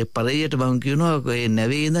ඒ පරෙයට මම කියනවා ඒ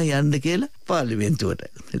නැවේ ඉඳන් යන්න කියලා පාර්ලිමේන්තුවට.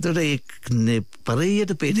 ඒතකොට ඒ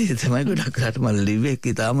පරෙයට පෙනේ තමයි ගොඩක් රට මම ලිව්වේ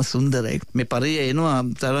ඉතාම සුන්දරයි. මේ පරෙය එනවා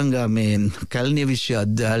තරංගා මේ කැලණිය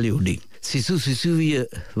විශ්වවිද්‍යාලය උඩින්. සිසුවිය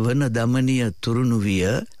වන දමනිය තුරුණු විය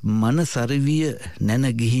මන සරවිය නැන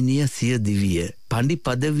ගිහිනිය සිය දිවිය පණ්ඩි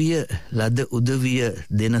පදවිය ලද උදවිය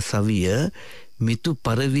දෙන සවිය මිතු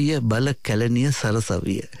පරවිය බල කැලණිය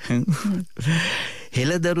සරසවිය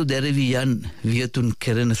හෙළදරු දැරවියන් වියතුන්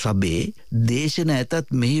කෙරෙන සබේ දේශන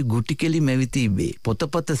ඇතත් මෙහි ගුටිකෙලි මැවිතිබේ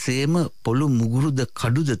පොතපත සේම පොළු මුගුරුද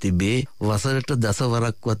කඩුද තිබේ වසරට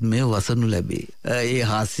දසවරක්වත් මේ වසනු ලැබේ. ඒ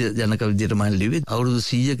හාස්‍ය ජනක විදියට මම ලිව්වේ අවුරුදු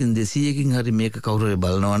 100කින් 200කින් හරි මේක කවුරු හරි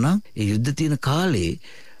බලනවා නම් ඒ යුද්ධ තියෙන කාලේ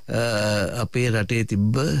අපේ රටේ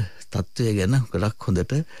තිබ්බ තත්ත්වය ගැන ගොඩක්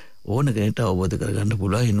හොඳට ඕන කෙනෙක්ට අවබෝධ කරගන්න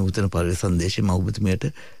පුළුවන්. ඒ නූතන පරිසන්දේශය මම ඔබතුමියට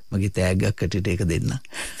මගේ තෑග්ගක් කටට ඒක දෙන්න.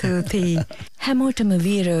 ස්තුතියි. හැමෝටම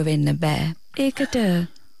වීරව වෙන්න බෑ. ඒකට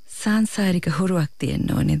සාංශාරික හුරුවක්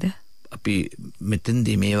තියෙන්න ඕනේද? අපි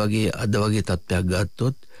මෙතෙන්දී මේ වගේ අද වගේ තත්ත්වයක්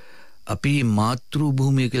ගත්තොත් අපි මාතෘ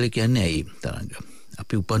භූමිය කියලා කියන්නේ ඇයි තරංග?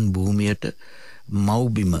 අපි උපන් භූමියට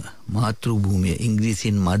මව්බිම මාතෘ භූමිය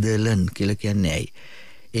ඉංග්‍රීසියෙන් මදර්ලන් කියලා කියන්නේ ඇයි?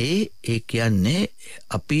 ඒ කියන්නේ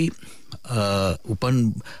අපි උපන්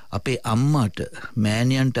අපේ අම්මාට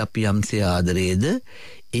මෑණියන්ට අපි යම්සේ ආදරේද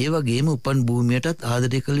ඒ වගේම උපන් භූමියටත්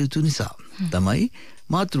ආදරය කළ යුතු නිසා තමයි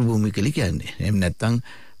මාතෘ භූමිය කියලා කියන්නේ. එහෙම නැත්නම්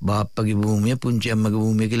බාප්පගේ භූමිය පුංචි අම්මගේ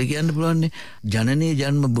භූමිය කියලා කියන්න පුළුවන්. ජනනේ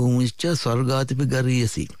ජන්ම භූමිච්ච ස්වර්ගාතිපි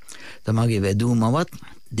ගරියසි. තමගේ වැදූමවත්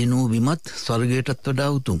දිනූ බිමත් ස්වර්ගයටත්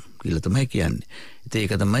වඩා උතුම් කියලා තමයි කියන්නේ. ඉතින්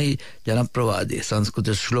ඒක තමයි ජනප්‍රවාදයේ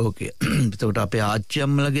සංස්කෘත ශ්ලෝකය. එතකොට අපේ ආච්චි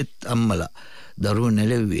අම්මලගෙත් අම්මලා දරුවෝ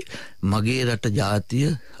නැලෙව්වේ මගේ රට ජාතිය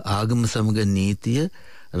ආගම සමග නීතිය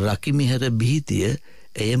රකිමිහෙර බීතිය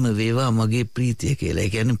එයම වේවා මගේ ප්‍රීතිය කියලා. ඒ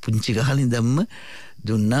කියන්නේ පුංචි ගහලින් දැම්ම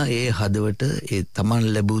දුන්නා ඒ හදවට ඒ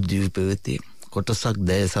Taman ලැබූ දිවිපෙවතේ කොටසක්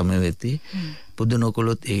දැය සමවෙති පුදු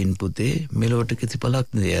නොකොලොත් ඒන් පුතේ මෙලොවට කිසි පළක්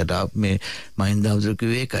නෑ. මේ මහින්ද හමුදුර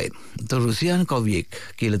කිව්වේ ඒකයි. ඒතර රුසියානු කවියෙක්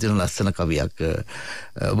කියලා තියෙන ලස්සන කවියක්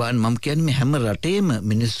මම කියන්නේ හැම රටේම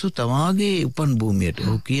මිනිස්සු තමාගේ උපන් භූමියට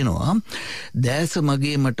ඔහු කියනවා දැස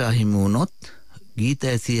මගේ මට අහිමි වුණොත් ගීත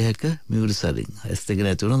ඇසිය හැක මියුරු සරින් ඇස් දෙක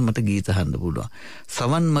නැති වුණොත් මට ගීත අහන්න පුළුවන්.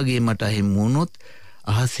 සවන් මගේ මට අහිමි වුණොත්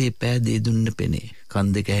අහසේ පෑ දේදුන්න පෙනේ.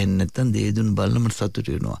 කන් දෙක ඇහෙන්නේ නැත්නම් දේදුන් බලන මට සතුට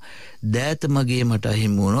වෙනවා. දෑත මගේ මට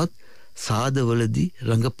අහිමි වුණොත් සාදවලදී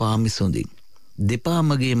රඟපාමි සොඳින්. දෙපා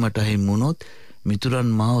මගේ මට අහිමි වුණොත් මිතුරන්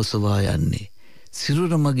මා ඔසවා යන්නේ.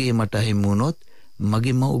 සිරුර මගේ මට අහිමි වුණොත්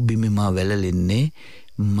මගේ මව් බිම මා වැළලෙන්නේ.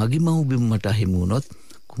 මගේ මව් බිම මට අහිමි වුණොත්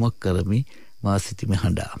කුමක් කරමි මා සිටිමි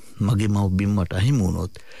හඬා. මගේ මව් බිම මට අහිමි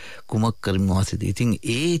වුණොත් කුමක් කරමි මා සිටි. ඉතින්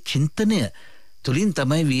ඒ චින්තනය තුලින්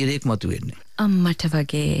තමයි වීරයෙක් මතුවෙන්නේ. අම්මට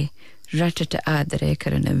වගේ රටට ආදරය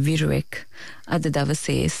කරන විරුවෙක් අද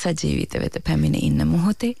දවසේ සජීවිත වෙත පැමිණ ඉන්න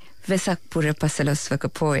මොහොතේ වෙසක් පුර පසළොස්වක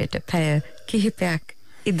පෝයට පැය කිහිපයක්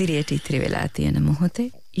ඉදිරියට ඉතිරි වෙලා තියෙන මොහොතේ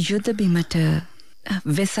යුද බිමට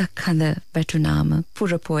වෙසක් හඳ වැටුනාම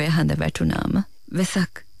පුර පෝය හඳ වැටුනාම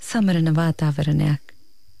වෙසක් සමරන වාතාවරණයක්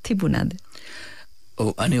තිබුණද?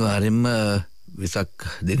 ඔව් අනිවාර්යෙන්ම වෙසක්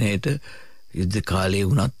දිනේට යුද්ධ කාලේ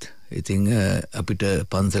වුණත් ඉතින් අපිට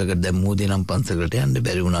පන්සලකට දැන් මූදේ නම් පන්සලකට යන්න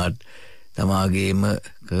බැරි වුණාට තමාගේම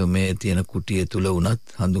මේ තියෙන කුටිය තුල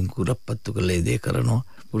වුණත් හඳුන් කුරක් පත්තු කරලා ඒ දේ කරනවා.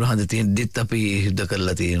 පුරාහඳ තියෙන දිත් අපි යුද්ධ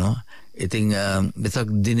කරලා තියෙනවා. ඉතින් වෙසක්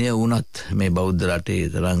දිනය වුණත් මේ බෞද්ධ රටේ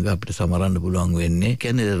තරංග අපිට සමරන්න පුළුවන් වෙන්නේ.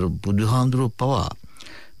 කියන්නේ බුදුහාමුදුරුවෝ පවා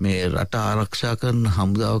මේ රට ආරක්ෂා කරන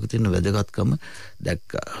හමුදාවක තියෙන වැදගත්කම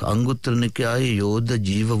දැක්කා. අංගුත්තර නිකායේ යෝධ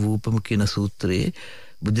ජීව වූපම කියන සූත්‍රයේ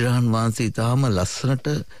බුදුරජාණන් වහන්සේ ඊටාම ලස්සනට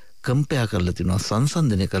කම්පෙයා කරලා තිනවා,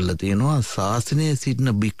 සංසන්දනය කරලා තියෙනවා ශාසනයේ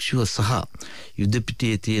සිටින භික්ෂුව සහ යුද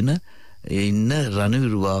පිටියේ තියෙන ඉන්න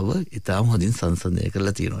රණවිරුවාව ඊටාම හොඳින් සංසන්දනය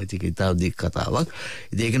කරලා තියෙනවා. ඒක ඊටාම දික් කතාවක්.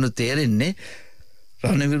 ඉතින් ඒකනොත් තේරෙන්නේ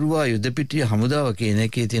රණවිරුවා යුද පිටිය හමුදාව කියන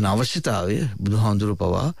එකේ තියෙන අවශ්‍යතාවය බුදුහාඳුරු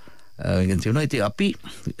පවා ඉගෙන තියෙනවා. ඉතින් අපි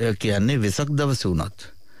කියන්නේ වෙසක් දවසේ වුණත්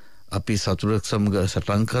අපි සතුරෙක් සමග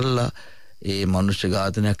සටන් කරලා ඒ මනුෂ්‍ය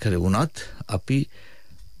ඝාතනයක් කරේ වුණත් අපි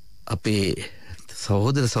අපේ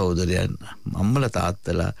සහෝදර සහෝදරයන් අම්මලා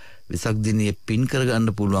තාත්තලා වෙසක් දිනේ පින්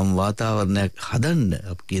කරගන්න පුළුවන් වාතාවරණයක් හදන්න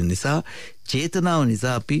අපි කියන නිසා චේතනාව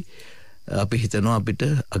නිසා අපි හිතනවා අපිට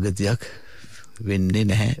අගතියක් වෙන්නේ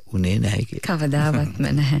නැහැ, උනේ නැහැ කියලා. කවදාවත්ම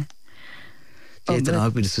නැහැ.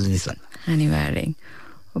 චේතනාව පිරිසුදු නිසා. අනිවාර්යෙන්.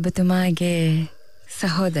 ඔබතුමාගේ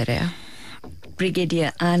සහෝදරයා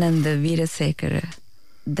බ්‍රිගේඩියර් ආනන්ද වීරසේකර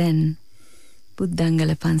දැන්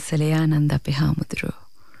බුද්ධංගල පන්සලේ ආනන්ද අපේ හාමුදුරුවෝ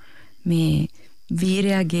මේ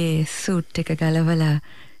වීරයාගේ සූට් එක ගලවලා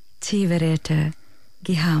චීවරයට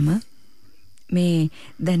ගිහාම මේ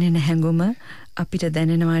දැනෙන හැඟුම අපිට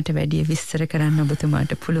දැනෙනවාට වැඩිය විස්තර කරන්න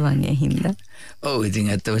ඔබතුමාට පුළුවන් ඒ හින්දා. ඔව් ඉතින්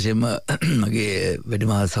ඇත්ත වශයෙන්ම මගේ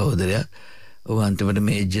වැඩිමහල් සහෝදරයා ඔව් අන්තිමට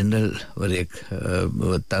මේ ජෙනරල් වරයෙක්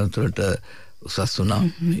තනතුරට උසස් වුණා.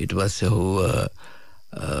 ඊට පස්සේ ඔහු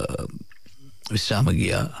විශ්‍රාම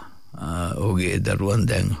ගියා. ඔහුගේ දරුවන්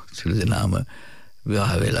දැන් සිළු දෙනාම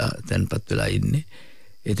විවාහ වෙලා තැන්පත් වෙලා ඉන්නේ.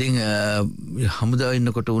 ඉතින් හමුදාවේ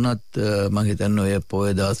ඉන්නකොට වුණත් මම හිතන්නේ ඔය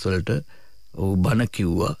පොය දවස්වලට ඔහු බණ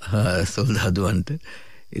කිව්වා සොල්දාදුවන්ට.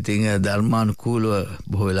 ඉතින් ධර්මානුකූලව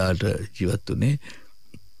බොහෝ වෙලාවට ජීවත් වුණේ.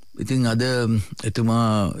 ඉතින් අද එතුමා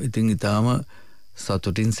ඉතින් ඊටාම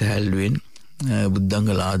සතුටින් සැහැල්ලුවෙන්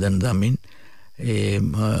බුද්ධංගල ආදන් දමින් ඒ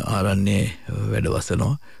ආරණ්‍යයේ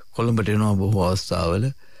වැඩවසනවා. කොළඹට එනවා බොහෝ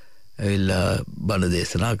අවස්ථාවල. ඇවිල්ලා බණ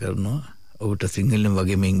දේශනා කරනවා. ඔහුට සිංහලෙන්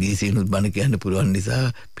වගේම ඉංග්‍රීසියෙන්ුත් බණ කියන්න පුළුවන් නිසා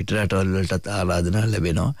පිටරටවල් වලටත් ආරාධනා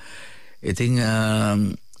ලැබෙනවා. ඉතින්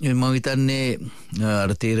මම හිතන්නේ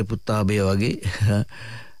අර තේර පුත්තාබේ වගේ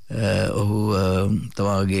ඔහු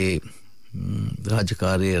තමාගේ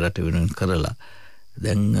රාජකාරිය රට වෙනුවෙන් කරලා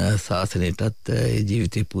දැන් ශාසනයටත්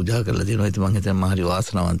ජීවිතේ පූජා කරලා තියෙනවා. ඉතින් මම හිතන්නේ මහරි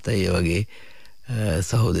වාසනාවන්තයි ඒ වගේ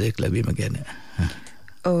සහෝදරයෙක් ලැබීම ගැන.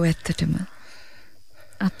 ඔව් ඇත්තටම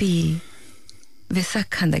අපි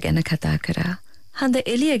වෙසක් හඳ ගැන කතා කරා. හඳ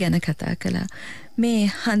එළිය ගැන කතා කළා. මේ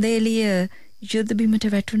හඳ එළිය යුද බිමට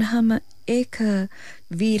වැටුනහම ඒක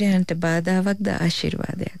වීරයන්ට බාධාවක්ද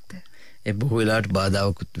ආශිර්වාදයක්ද? ඒ බොහෝ වෙලාවට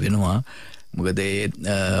බාධාවකුත් වෙනවා. මොකද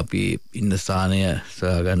අපි ඉන්න ස්ථානය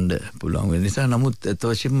සොයාගන්න පුළුවන් වෙන නිසා. නමුත් අත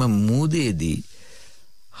වශයෙන්ම මූදේදී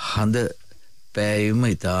හඳ පෑයීම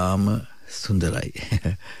ඊටාම සුන්දරයි.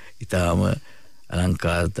 ඊටාම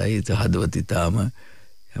අලංකාරයි. හදවත ඊටාම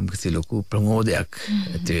යම්කිසි ලොකු ප්‍රමෝදයක්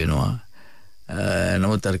ඇති වෙනවා.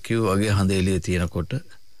 නමුත් අර කිව්වා වගේ හඳ එළිය තියෙනකොට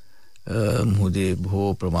මුහුදේ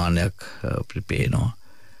බොහෝ ප්‍රමාණයක් අපිට පේනවා.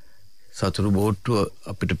 සතුරු බෝට්ටුව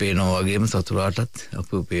අපිට පේනවා වගේම සතුරාටත්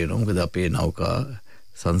අපිට පේනවා. මොකද අපේ නෞකා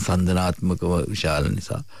සංසන්දනාත්මකව විශාල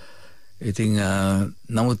නිසා. ඉතින්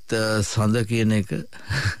නමුත් සඳ කියන එක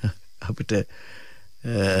අපිට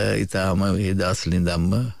ඊටාම මේ දාස්ලින්දම්ම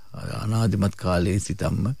අනාදිමත් කාලයේ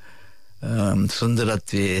සිටම්ම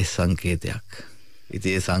සුන්දරත්වයේ සංකේතයක්.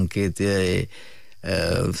 ඉතින් ඒ සංකේතය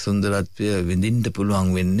සුන්දරත්වය විඳින්න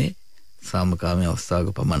පුළුවන් වෙන්නේ සාමකාමී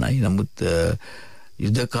අවස්ථාවක පමණයි. නමුත්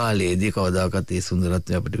යුද කාලයේදී කවදාකවත් ඒ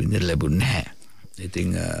සුන්දරත්වය අපිට විඳින්න ලැබුණේ නැහැ.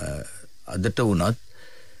 ඉතින් අදට වුණත්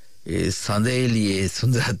ඒ සඳ-එළියේ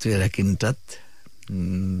සුන්දරත්වය රකින්නටත්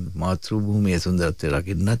මාතෘ භූමියේ සුන්දරත්වය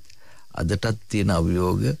රකින්නත් අදටත් තියෙන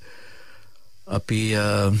අභියෝග අපි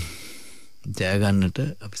ජයගන්නට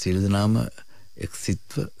අපි සියලු දෙනාම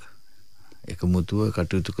එක්සිත්ව එකමුතුව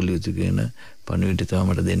කටයුතු කළ යුතු කියන පණිවිඩය තමයි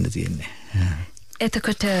මට දෙන්න තියෙන්නේ.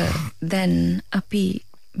 එතකොට දැන් අපි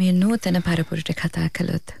මේ නූතන පරපුරට කතා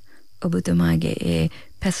කළොත් ඔබතුමාගේ ඒ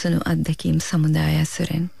පැසුණු අත්දැකීම් සමුදාය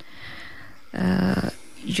ඇසුරෙන්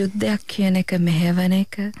යුද්ධයක් කියන එක මෙහෙවන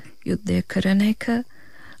එක, යුද්ධය කරන එක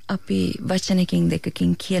අපි වචනකින්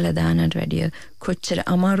දෙකකින් කියලා දානට වැඩිය කොච්චර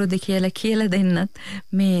අමාරුද කියලා දෙන්නත්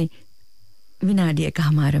මේ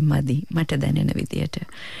විනාඩියකමාර මදි මට දැනෙන විදියට.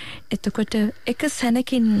 එතකොට එක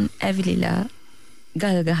සැනකින් ඇවිලිලා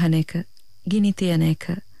ගල් ගහන එක, ගිනි තියන එක,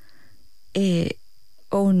 ඒ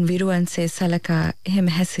ඔවුන් විරුවන්සේ සලකා එහෙම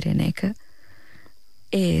හැසිරෙන එක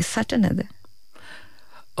ඒ සටනද?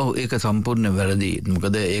 ඔව් ඒක සම්පූර්ණ වැරදි.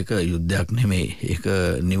 මොකද ඒක යුද්ධයක් නෙමෙයි. ඒක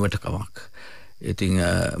නිවටකමක්. ඉතින්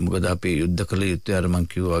මොකද අපි යුද්ධ කළ යුත්තේ අර මං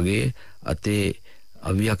කිව්වා වගේ අතේ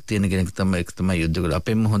අවියක් තියෙන කෙනෙක් තමයි යුද්ධ කරලා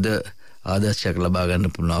අපෙම හොඳ ආදර්ශයක් ලබා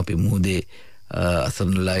ගන්න පුළුවන්. අපි මුහුදේ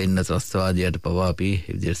අසරණලා ඉන්න ත්‍රස්තවාදියාට පවා අපි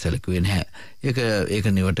විදිහට සැලකුවේ නැහැ. ඒක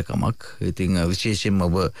නිවටකමක්. ඉතින් විශේෂයෙන්ම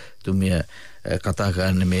ඔබතුමිය කතා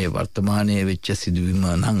කරන්නේ මේ වර්තමානයේ වෙච්ච සිදුවීම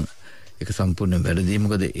නම් ඒක සම්පූර්ණ වැරදි.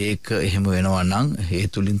 මොකද ඒක එහෙම වෙනවා නම් ඒ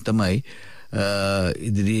තුලින් තමයි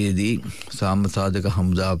ඉදිරියේදී සාමසාධක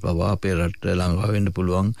හමුදා පවා අපේ රට ළඟා වෙන්න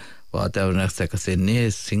පුළුවන් වාතාවරණයක් සැකසෙන්නේ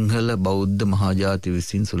සිංහල බෞද්ධ මහජාති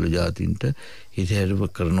විසින් සුළු ජාතීන්ට හිතහැරුව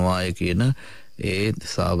කරනවාය කියන ඒ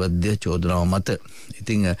සාවද්‍ය චෝදනාව මත.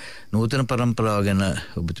 ඉතින් නූතන පරම්පරාව ගැන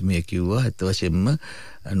ඔබතුමිය කිව්වා. ඇත්ත වශයෙන්ම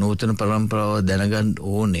නූතන පරම්පරාව දැනගන්න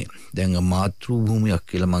ඕනේ. දැන් මාතෘ භූමියක්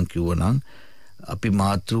කියලා මං කිව්වනම් අපි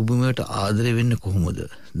මාතෘ භූමියට ආදරය වෙන්නේ කොහොමද?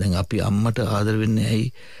 දැන් අපි අම්මට ආදර වෙන්නේ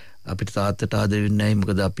ඇයි? අපිට තාත්තට ආදර වෙන්නේ ඇයි?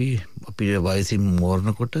 මොකද අපි වයසින්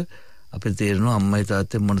මෝරනකොට අපිට තේරෙනවා අම්මයි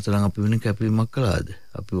තාත්තයි මොනතරම් අපි වෙන කැපවීමක් කළාද.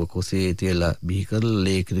 අපි කොසේ තියලා බිහි කරලා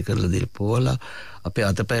ලේකිරි කරලා දෙල පොවලා අපේ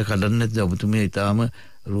අතපය කඩන්න නැද්ද? ඔබතුමිය ඊටාම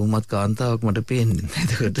රූමත් කාන්තාවක් මට පේන්නේ.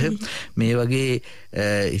 එතකොට මේ වගේ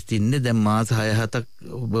ඉතින්නේ දැන් මාස 6-7ක්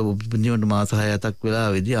ඔබ මාස 6-7ක්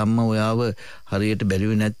වෙලාවේදී අම්මා ඔයාව හරියට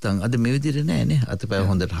බැලුවේ නැත්තම් අද මේ විදිහට නෑනේ. අතපය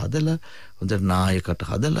හොඳට හදලා හොඳට නායකට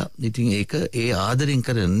හදලා. ඉතින් ඒක ඒ ආදරෙන්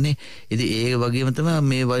කරන්නේ. ඉතින් ඒ වගේම තමයි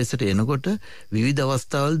මේ වයසට එනකොට විවිධ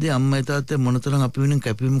අවස්ථාවලදී අම්මයි තාත්තයි මොනතරම් අපි වෙනින්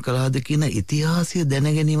කැපවීම කළාද කියන ඉතිහාසය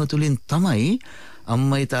දැන ගැනීම තුළින් තමයි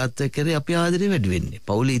අම්මයි තාත්තයි කරේ අපි ආදරේ වැඩි වෙන්නේ.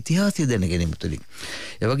 පවුලේ ඉතිහාසය දැන ගැනීම තුළින්.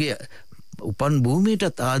 ඒ වගේ උපන්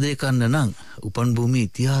භූමියටත් ආදරය කරන්න නම් උපන් භූමියේ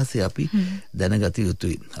ඉතිහාසය අපි දැනගත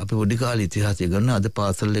යුතුයි. අපි පොඩි කාලේ ඉතිහාසය ගන්න අද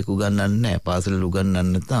පාසල් එක උගන්වන්නේ නැහැ. පාසල්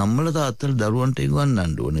උගන්වන්න නැත්නම් අම්මලා තාත්තලා දරුවන්ට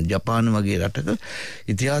උගන්වන්න ඕනේ. ජපාන වගේ රටක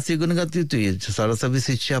ඉතිහාසය ඉගෙන ගත යුතුයි. සරසවි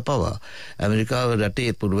ශික්ෂා පවා. ඇමරිකාව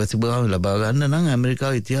රටේ පුරවැසිබාව ලබා ගන්න නම්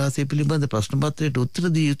ඇමරිකාව ඉතිහාසය පිළිබඳ ප්‍රශ්න පත්‍රයට උත්තර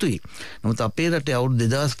දිය යුතුයි. නමුත් අපේ රටේ අවුරුදු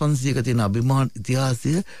 2500ක තියෙන අභිමාන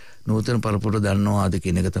ඉතිහාසය නූතන පරපුර දන්නවාද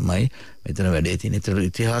කියන එක තමයි මෙතන වැඩේ තියෙන්නේ. ඒතර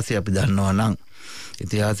ඉතිහාසය අපි දන්නවා නම්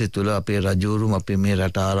ඉතිහාසය තුළ අපේ රජවරු අපේ මේ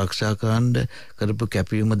රට ආරක්ෂා කරන්න කරපු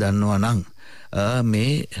කැපවීම දන්නවා නම්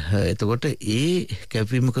මේ එතකොට ඒ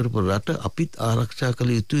කැපවීම කරපු රට අපිත් ආරක්ෂා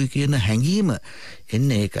කළ යුතුයි කියන හැඟීම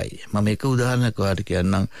එන්නේ ඒකයි. මම එක උදාහරණයක් ඔයාලට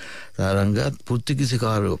කියන්නම්. සාරංග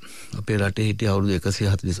පෘතුගීසිකාරයෝ අපේ රටේ හිටිය අවුරුදු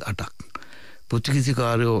 148ක්.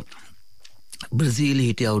 පෘතුගීසිකාරයෝ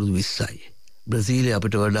බ්‍රසීලයේ හිටිය අවුරුදු 20යි. බ්‍රසීලය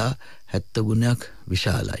අපිට වඩා 70 ගුණයක්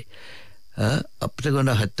විශාලයි. අපිට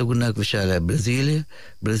වඩා 70 ගුණයක් විශාලයි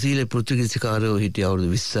බ්‍රසීලයේ පෘතුගීසිකාරයෝ හිටිය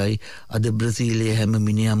අවුරුදු 20යි. අද බ්‍රසීලයේ හැම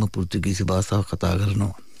මිනිහම පෘතුගීසි භාෂාව කතා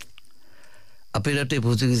කරනවා. අපේ රටේ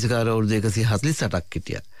පෘතුගීසිකාරයෝ අවුරුදු 148ක්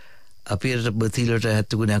හිටියා. අපේ රට බ්‍රසීලයට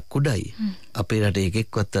 70 ගුණයක් කුඩයි. අපේ රටේ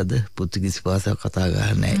එකෙක්වත් අද පෘතුගීසි භාෂාව කතා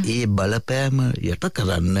කරන්නේ නැහැ. ඒ බලපෑම යට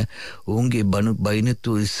කරන්න ඔවුන්ගේ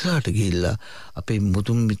බයිනතු ඉස්සරහට ගිහිල්ලා අපේ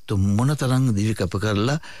මුතුන් මිත්තු මොනතරම් දිවි කැප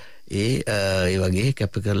කරලා ඒ වගේ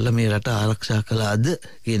කැප කරලා මේ රට ආරක්ෂා කළාද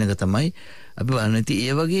කියන එක තමයි අපි බලන්නේ. ඉතින්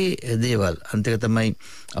ඒ වගේ දේවල් අන්තික තමයි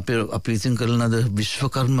අපි විසින් කරන අද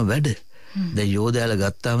විශ්වකර්ම වැඩ. දැන් යෝධයාල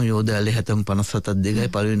ගත්තාම යෝධයාලේ හැතම් 57ක් දෙකයි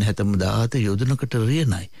පළවෙනි හැතම් 17 යොදුනකට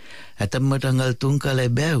රියනයි. හැතම්මට අඟල් 3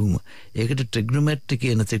 කාලයි බෑවුම. ඒකට ට්‍රිග්නොමෙට්‍රි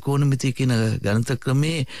කියන ත්‍රිකෝණමිතිය කියන ගණිත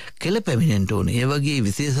ක්‍රමයේ කෙලපැමිණෙන්න ඕනේ. ඒ වගේ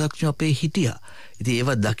විශේෂඥයෝ අපේ හිටියා. ඉතින්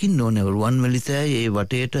ඒවා දකින්න ඕනේ. රුවන් වැලිසෑය ඒ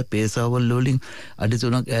වටේට පේසාවල් වලින් අඩි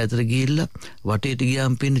 3ක් ඈතට ගිහිල්ලා වටේට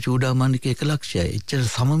ගියාම පින්න චූඩාමණ්ඩික 1 ලක්ෂයයි. එච්චර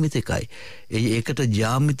සමමිතිකයි. ඒකට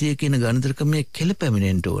ජ්‍යාමිතිය කියන ගණිත ක්‍රමයේ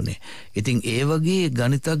කෙලපැමිණෙන්න ඕනේ. ඉතින් ඒ වගේ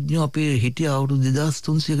ගණිතඥයෝ අපේ හිටිය අවුරුදු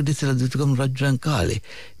 2300කට ඉස්සෙල්ලා දුටුගම් රජුරන් කාලේ.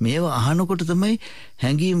 මේවා අහනකොට තමයි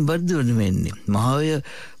හැඟීම් වර්ධනය වෙන්නේ.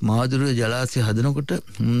 මහාදුර ජලාශය හදනකොට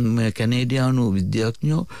කැනේඩියානු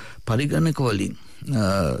විද්‍යාඥයෝ පරිගණක වලින්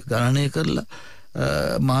ගණනය කරලා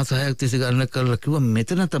මාස 6ක් තිස්සේ ගණනය කරලා කිව්වා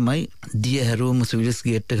මෙතන තමයි දිය හැරුවම ස්විස්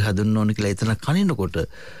ගේට් එක හදන්න ඕනේ කියලා. එතන කනිනකොට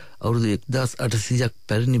අවුරුදු 1800ක්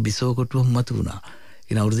පැරණි බිසෝකොටුවක් මතු වුණා.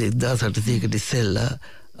 ඉතින් අවුරුදු 1800කට ඉස්සෙල්ලා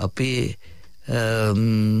අපේ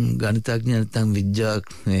ගණිතඥ නැත්නම්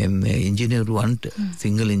ඉංජිනේරුවන්ට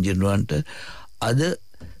සිංහල ඉංජිනේරුවන්ට අද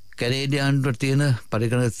කැනේඩියාන්ට තියෙන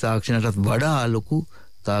පරිගණක තාක්ෂණයටත් වඩා ලොකු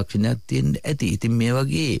තාක්ෂණයක් තියෙන්න ඇති. ඉතින් මේ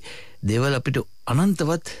වගේ දේවල් අපිට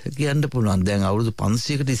අනන්තවත් කියන්න පුළුවන්. දැන් අවුරුදු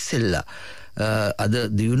 500කට ඉස්සෙල්ලා අද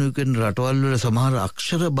දියුණු කරන රටවල් වල සමහර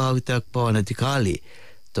අක්ෂර භාවිතයක් පවා නැති කාලේ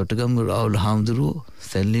තොටගම් රාහුල හාමුදුරුවෝ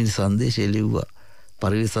සැන්ලිනි සංදේශය ලිව්වා,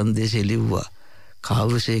 පරිවි සංදේශය ලිව්වා,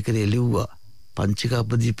 කාව්‍යශේඛරය ලිව්වා,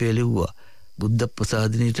 පංචිකාපදීපය ලිව්වා, බුද්ධ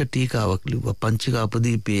ප්‍රසාදිනීට ටීකාවක් ලිව්වා.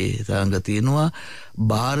 පංචිකාපදීපයේ තාංග තියෙනවා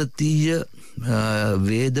ಭಾರತೀಯ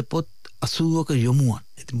වේද පොත් 80ක යොමුවන්.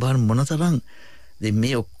 ඉතින් බලන්න මොනතරම්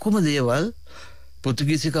මේ ඔක්කොම දේවල්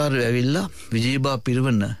පෘතුගීසිකාරයෝ ඇවිල්ලා විජේබා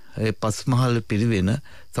පිරිවෙන ඒ පස්මහල් පිරිවෙන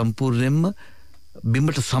සම්පූර්ණයෙන්ම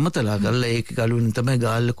බිමට සමතලා කරලා ඒක ගලුවෙන් තමයි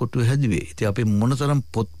ගාල්ල කොටුව හැදුවේ. ඉතින් අපි මොනතරම්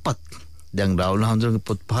පොත්පත් දැන් රාහුල හඳුරගේ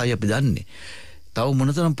පොත් පහයි අපි දන්නේ. තව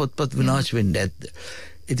මොනතරම් පොත්පත් විනාශ වෙන්නේ නැද්ද?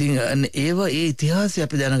 ඉතින් ඒවා ඒ ඉතිහාසය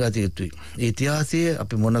අපි දැනගත යුතුයි. ඒ ඉතිහාසය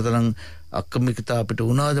අපි මොනතරම් අක්‍රමිකතා අපිට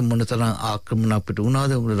වුණාද, මොනතරම් ආක්‍රමණ අපිට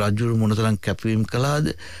වුණාද, රජුරු මොනතරම් කැපවීම කළාද,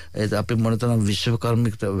 ඒත් අපි මොනතරම්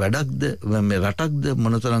විශ්වකර්මික වැඩක්ද, මේ රටක්ද,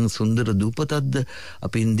 මොනතරම් සුන්දර දූපතක්ද,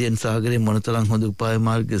 අපි ඉන්දියන් සාගරයේ මොනතරම් හොඳ උපාය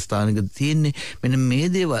මාර්ග ස්ථානික තියෙන්නේ. මෙන්න මේ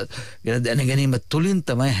දේවල් ගැන දැන ගැනීම තුළින්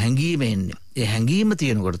තමයි හැඟීම එන්නේ. ඒ හැඟීම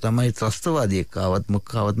තියෙනකොට තමයි ත්‍රස්තවාදියෙක් ආවත්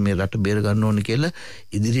මොකක්වත් මේ රට බේර ගන්න ඕනේ කියලා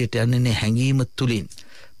ඉදිරියට යන්නේ හැඟීම තුළින්.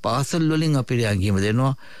 පාසල් වලින් අපිට හැඟීම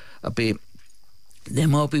දෙනවා. අපේ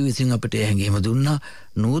දෙමව්පිය විසින් අපිට ඒ හැඟීම දුන්නා.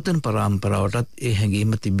 නූතන පරම්පරාවටත් ඒ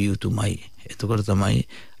හැඟීම තිබිය යුතුමයි. එතකොට තමයි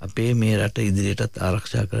අපේ මේ රට ඉදිරියටත්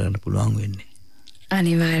ආරක්ෂා කරන්න පුළුවන් වෙන්නේ.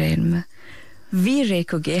 අනිවාර්යෙන්ම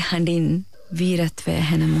වීරයෙකුගේ හඬින් වීරත්වය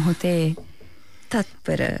හැන මොහොතේ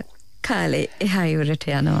තත්පර කාලේ එහා යුරට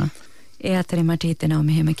යනවා. ඒ අතරේ මට හිතෙනවා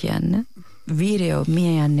මෙහෙම කියන්න. වීරයෝ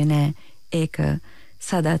මිය යන්නේ නැහැ. ඒක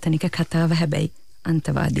සදාතනික කතාව. හැබැයි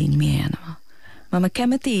අන්තවාදීන් මිය යනවා. මම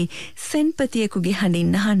කැමති සෙන්පතියෙකුගේ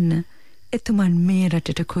හඬින් අහන්න එතුමන් මේ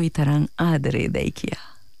රටට කොයිතරම් ආදරේදයි කියා.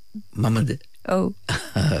 මමද? ඔව්.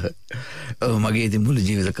 ඔව් මගේ ඉතින් මුළු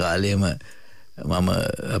ජීවිත කාලයම මම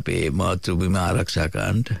අපේ මාතෘභූමිය ආරක්ෂා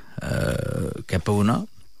කරන්න කැප වුණා.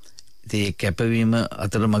 ඉතින් ඒ කැපවීම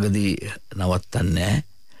අතරමඟදී නවත්තන්නේ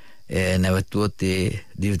නැහැ. නැවතුවොත් ඒ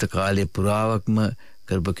ජීවිත කාලය පුරාවක්ම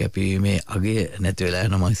කරපු කැපවීමේ අගය නැති වෙලා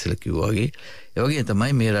යනවා මම ඉස්සෙල්ලා කිව්වා වගේ. ඒ වගේ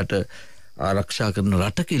තමයි මේ රට ආරක්ෂා කරන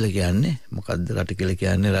රට කියලා කියන්නේ. මොකද්ද රට කියලා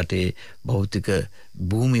කියන්නේ? රටේ භෞතික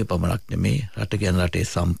භූමිය පමණක් නෙමේ. රට කියන්නේ රටේ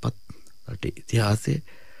සම්පත්, රටේ ඉතිහාසය,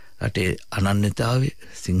 රටේ අනන්‍යතාවය,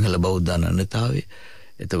 සිංහල බෞද්ධ අනන්‍යතාවය.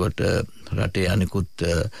 එතකොට රටේ අනිකුත්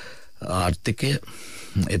ආර්ථිකය.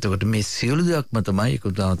 එතකොට මේ සියලු දෙයක්ම තමයි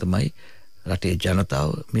ඒකම තමයි රටේ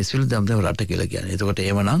ජනතාව. මේ සියලු දෙයක්ම තමයි රට කියලා කියන්නේ. එතකොට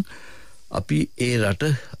එහෙමනම් අපි ඒ රට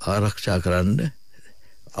ආරක්ෂා කරන්න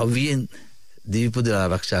අවියෙන් දීපුද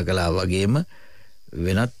ආරක්ෂා කළා වගේම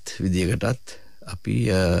වෙනත් විදියකටත් අපි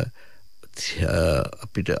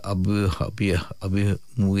අපිට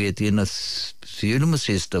අභිමුඛයේ තියෙන සියලුම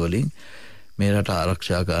ශ්‍රේෂ්ඨ වලින් මේ රට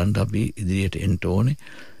ආරක්ෂා කරන්න අපි ඉදිරියට එන්න ඕනේ.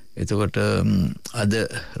 එතකොට අද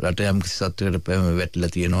රට යම් කිසි සත්‍යයකට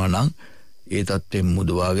වැටිලා තියෙනවා නම් ඒ තත්ත්වෙන්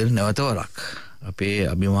මුදවාගෙන නැවත වරක් අපේ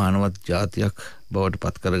අභිමානවත් ජාතියක් බවට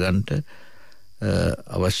පත් කරගන්නට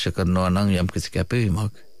අවශ්‍ය කරනවා නම් යම් කිසි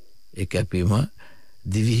කැපවීමක්, ඒ කැපවීම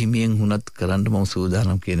දිවිහිමියෙන් වුණත් කරන්න මම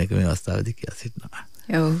සූදානම් කියන එක මේ අවස්ථාවේදී කියලා සිටිනවා.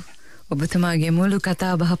 ඔව්. ඔබතුමාගේ මුළු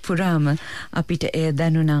කතා බහ පුරාම අපිට එය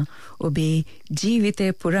දැනුණා. ඔබේ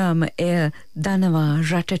ජීවිතය පුරාම එය දනවා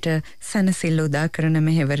රටට සැනසෙල්ල උදා කරන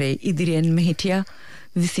මෙහෙවරේ ඉදිරියෙන් මෙහිටියා.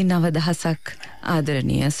 29,000ක්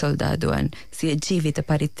ආදරණීය සොල්දාදුවන් සිය ජීවිත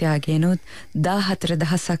පරිත්‍යාගයෙනුත්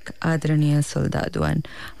 14,000ක් ආදරණීය සොල්දාදුවන්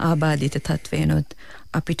ආබාධිත තත්වයෙනුත්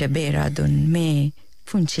අපිට බේරා දුන් මේ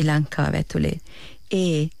පුංචි ලංකාව ඇතුලේ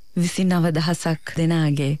ඒ 29,000ක්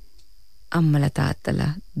දෙනාගේ අම්මලා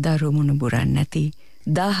තාත්තලා දරු මුණුබුරන් නැති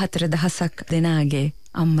 14,000ක් දෙනාගේ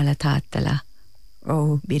අම්මලා තාත්තලා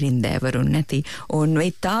බිරින්දෑවරුන් නැති ඔවුන්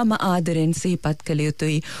ඉතාම ආදරෙන් සිහිපත් කළ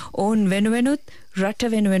යුතුයි. ඔවුන් වෙනුවෙනුත්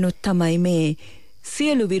රට වෙනුවෙනුත් තමයි මේ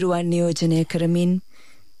සියලු විරුවන් නියෝජනය කරමින්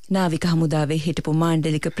නාවික හමුදාවේ හිටපු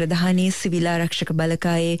මාණ්ඩලික ප්‍රධානී සිවිල් ආරක්ෂක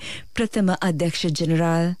බලකායේ ප්‍රථම අධ්‍යක්ෂ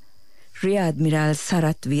ජෙනරාල් Admiral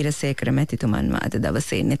Sarath Weerasekara මැතිතුමන්ව අද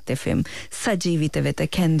දවසේ Neth FM සජීවිත වෙත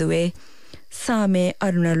කැඳුවේ. සාමේ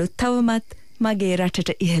අරුණලු තවමත් මගේ රටට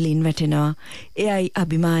ඉහළින් වැටෙනවා. එයයි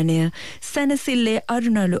අභිමානය. සැනසිල්ලේ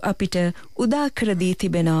අරුණලු අපිට උදා කර දී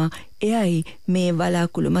තිබෙනවා. එයයි මේ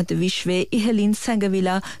වලාකුළු මත විශ්වයේ ඉහළින්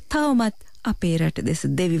සැඟවිලා තවමත් අපේ රට දෙස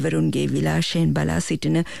දෙවිවරුන්ගේ විලාශයෙන් බලා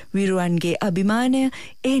සිටින විරුවන්ගේ අභිමානය.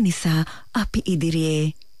 ඒ නිසා අපි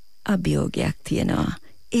ඉදිරියේ අභියෝගයක් තියෙනවා.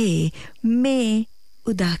 මේ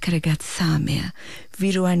උදා කරගත් සාමය,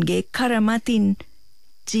 විරුවන්ගේ කරමතින්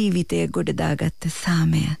ජීවිතය ගොඩදාගත්ත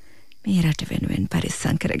සාමය මේ රට වෙනුවෙන්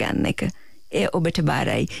පරිස්සම් කරගන්න එක. ඒ ඔබට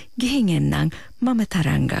බාරයි. ගිහින් එන්නම්. මම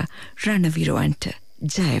තරංගා රණවිරුවන්ට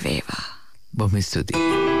ජය වේවා. බොහොම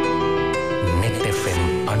ස්තුතියි.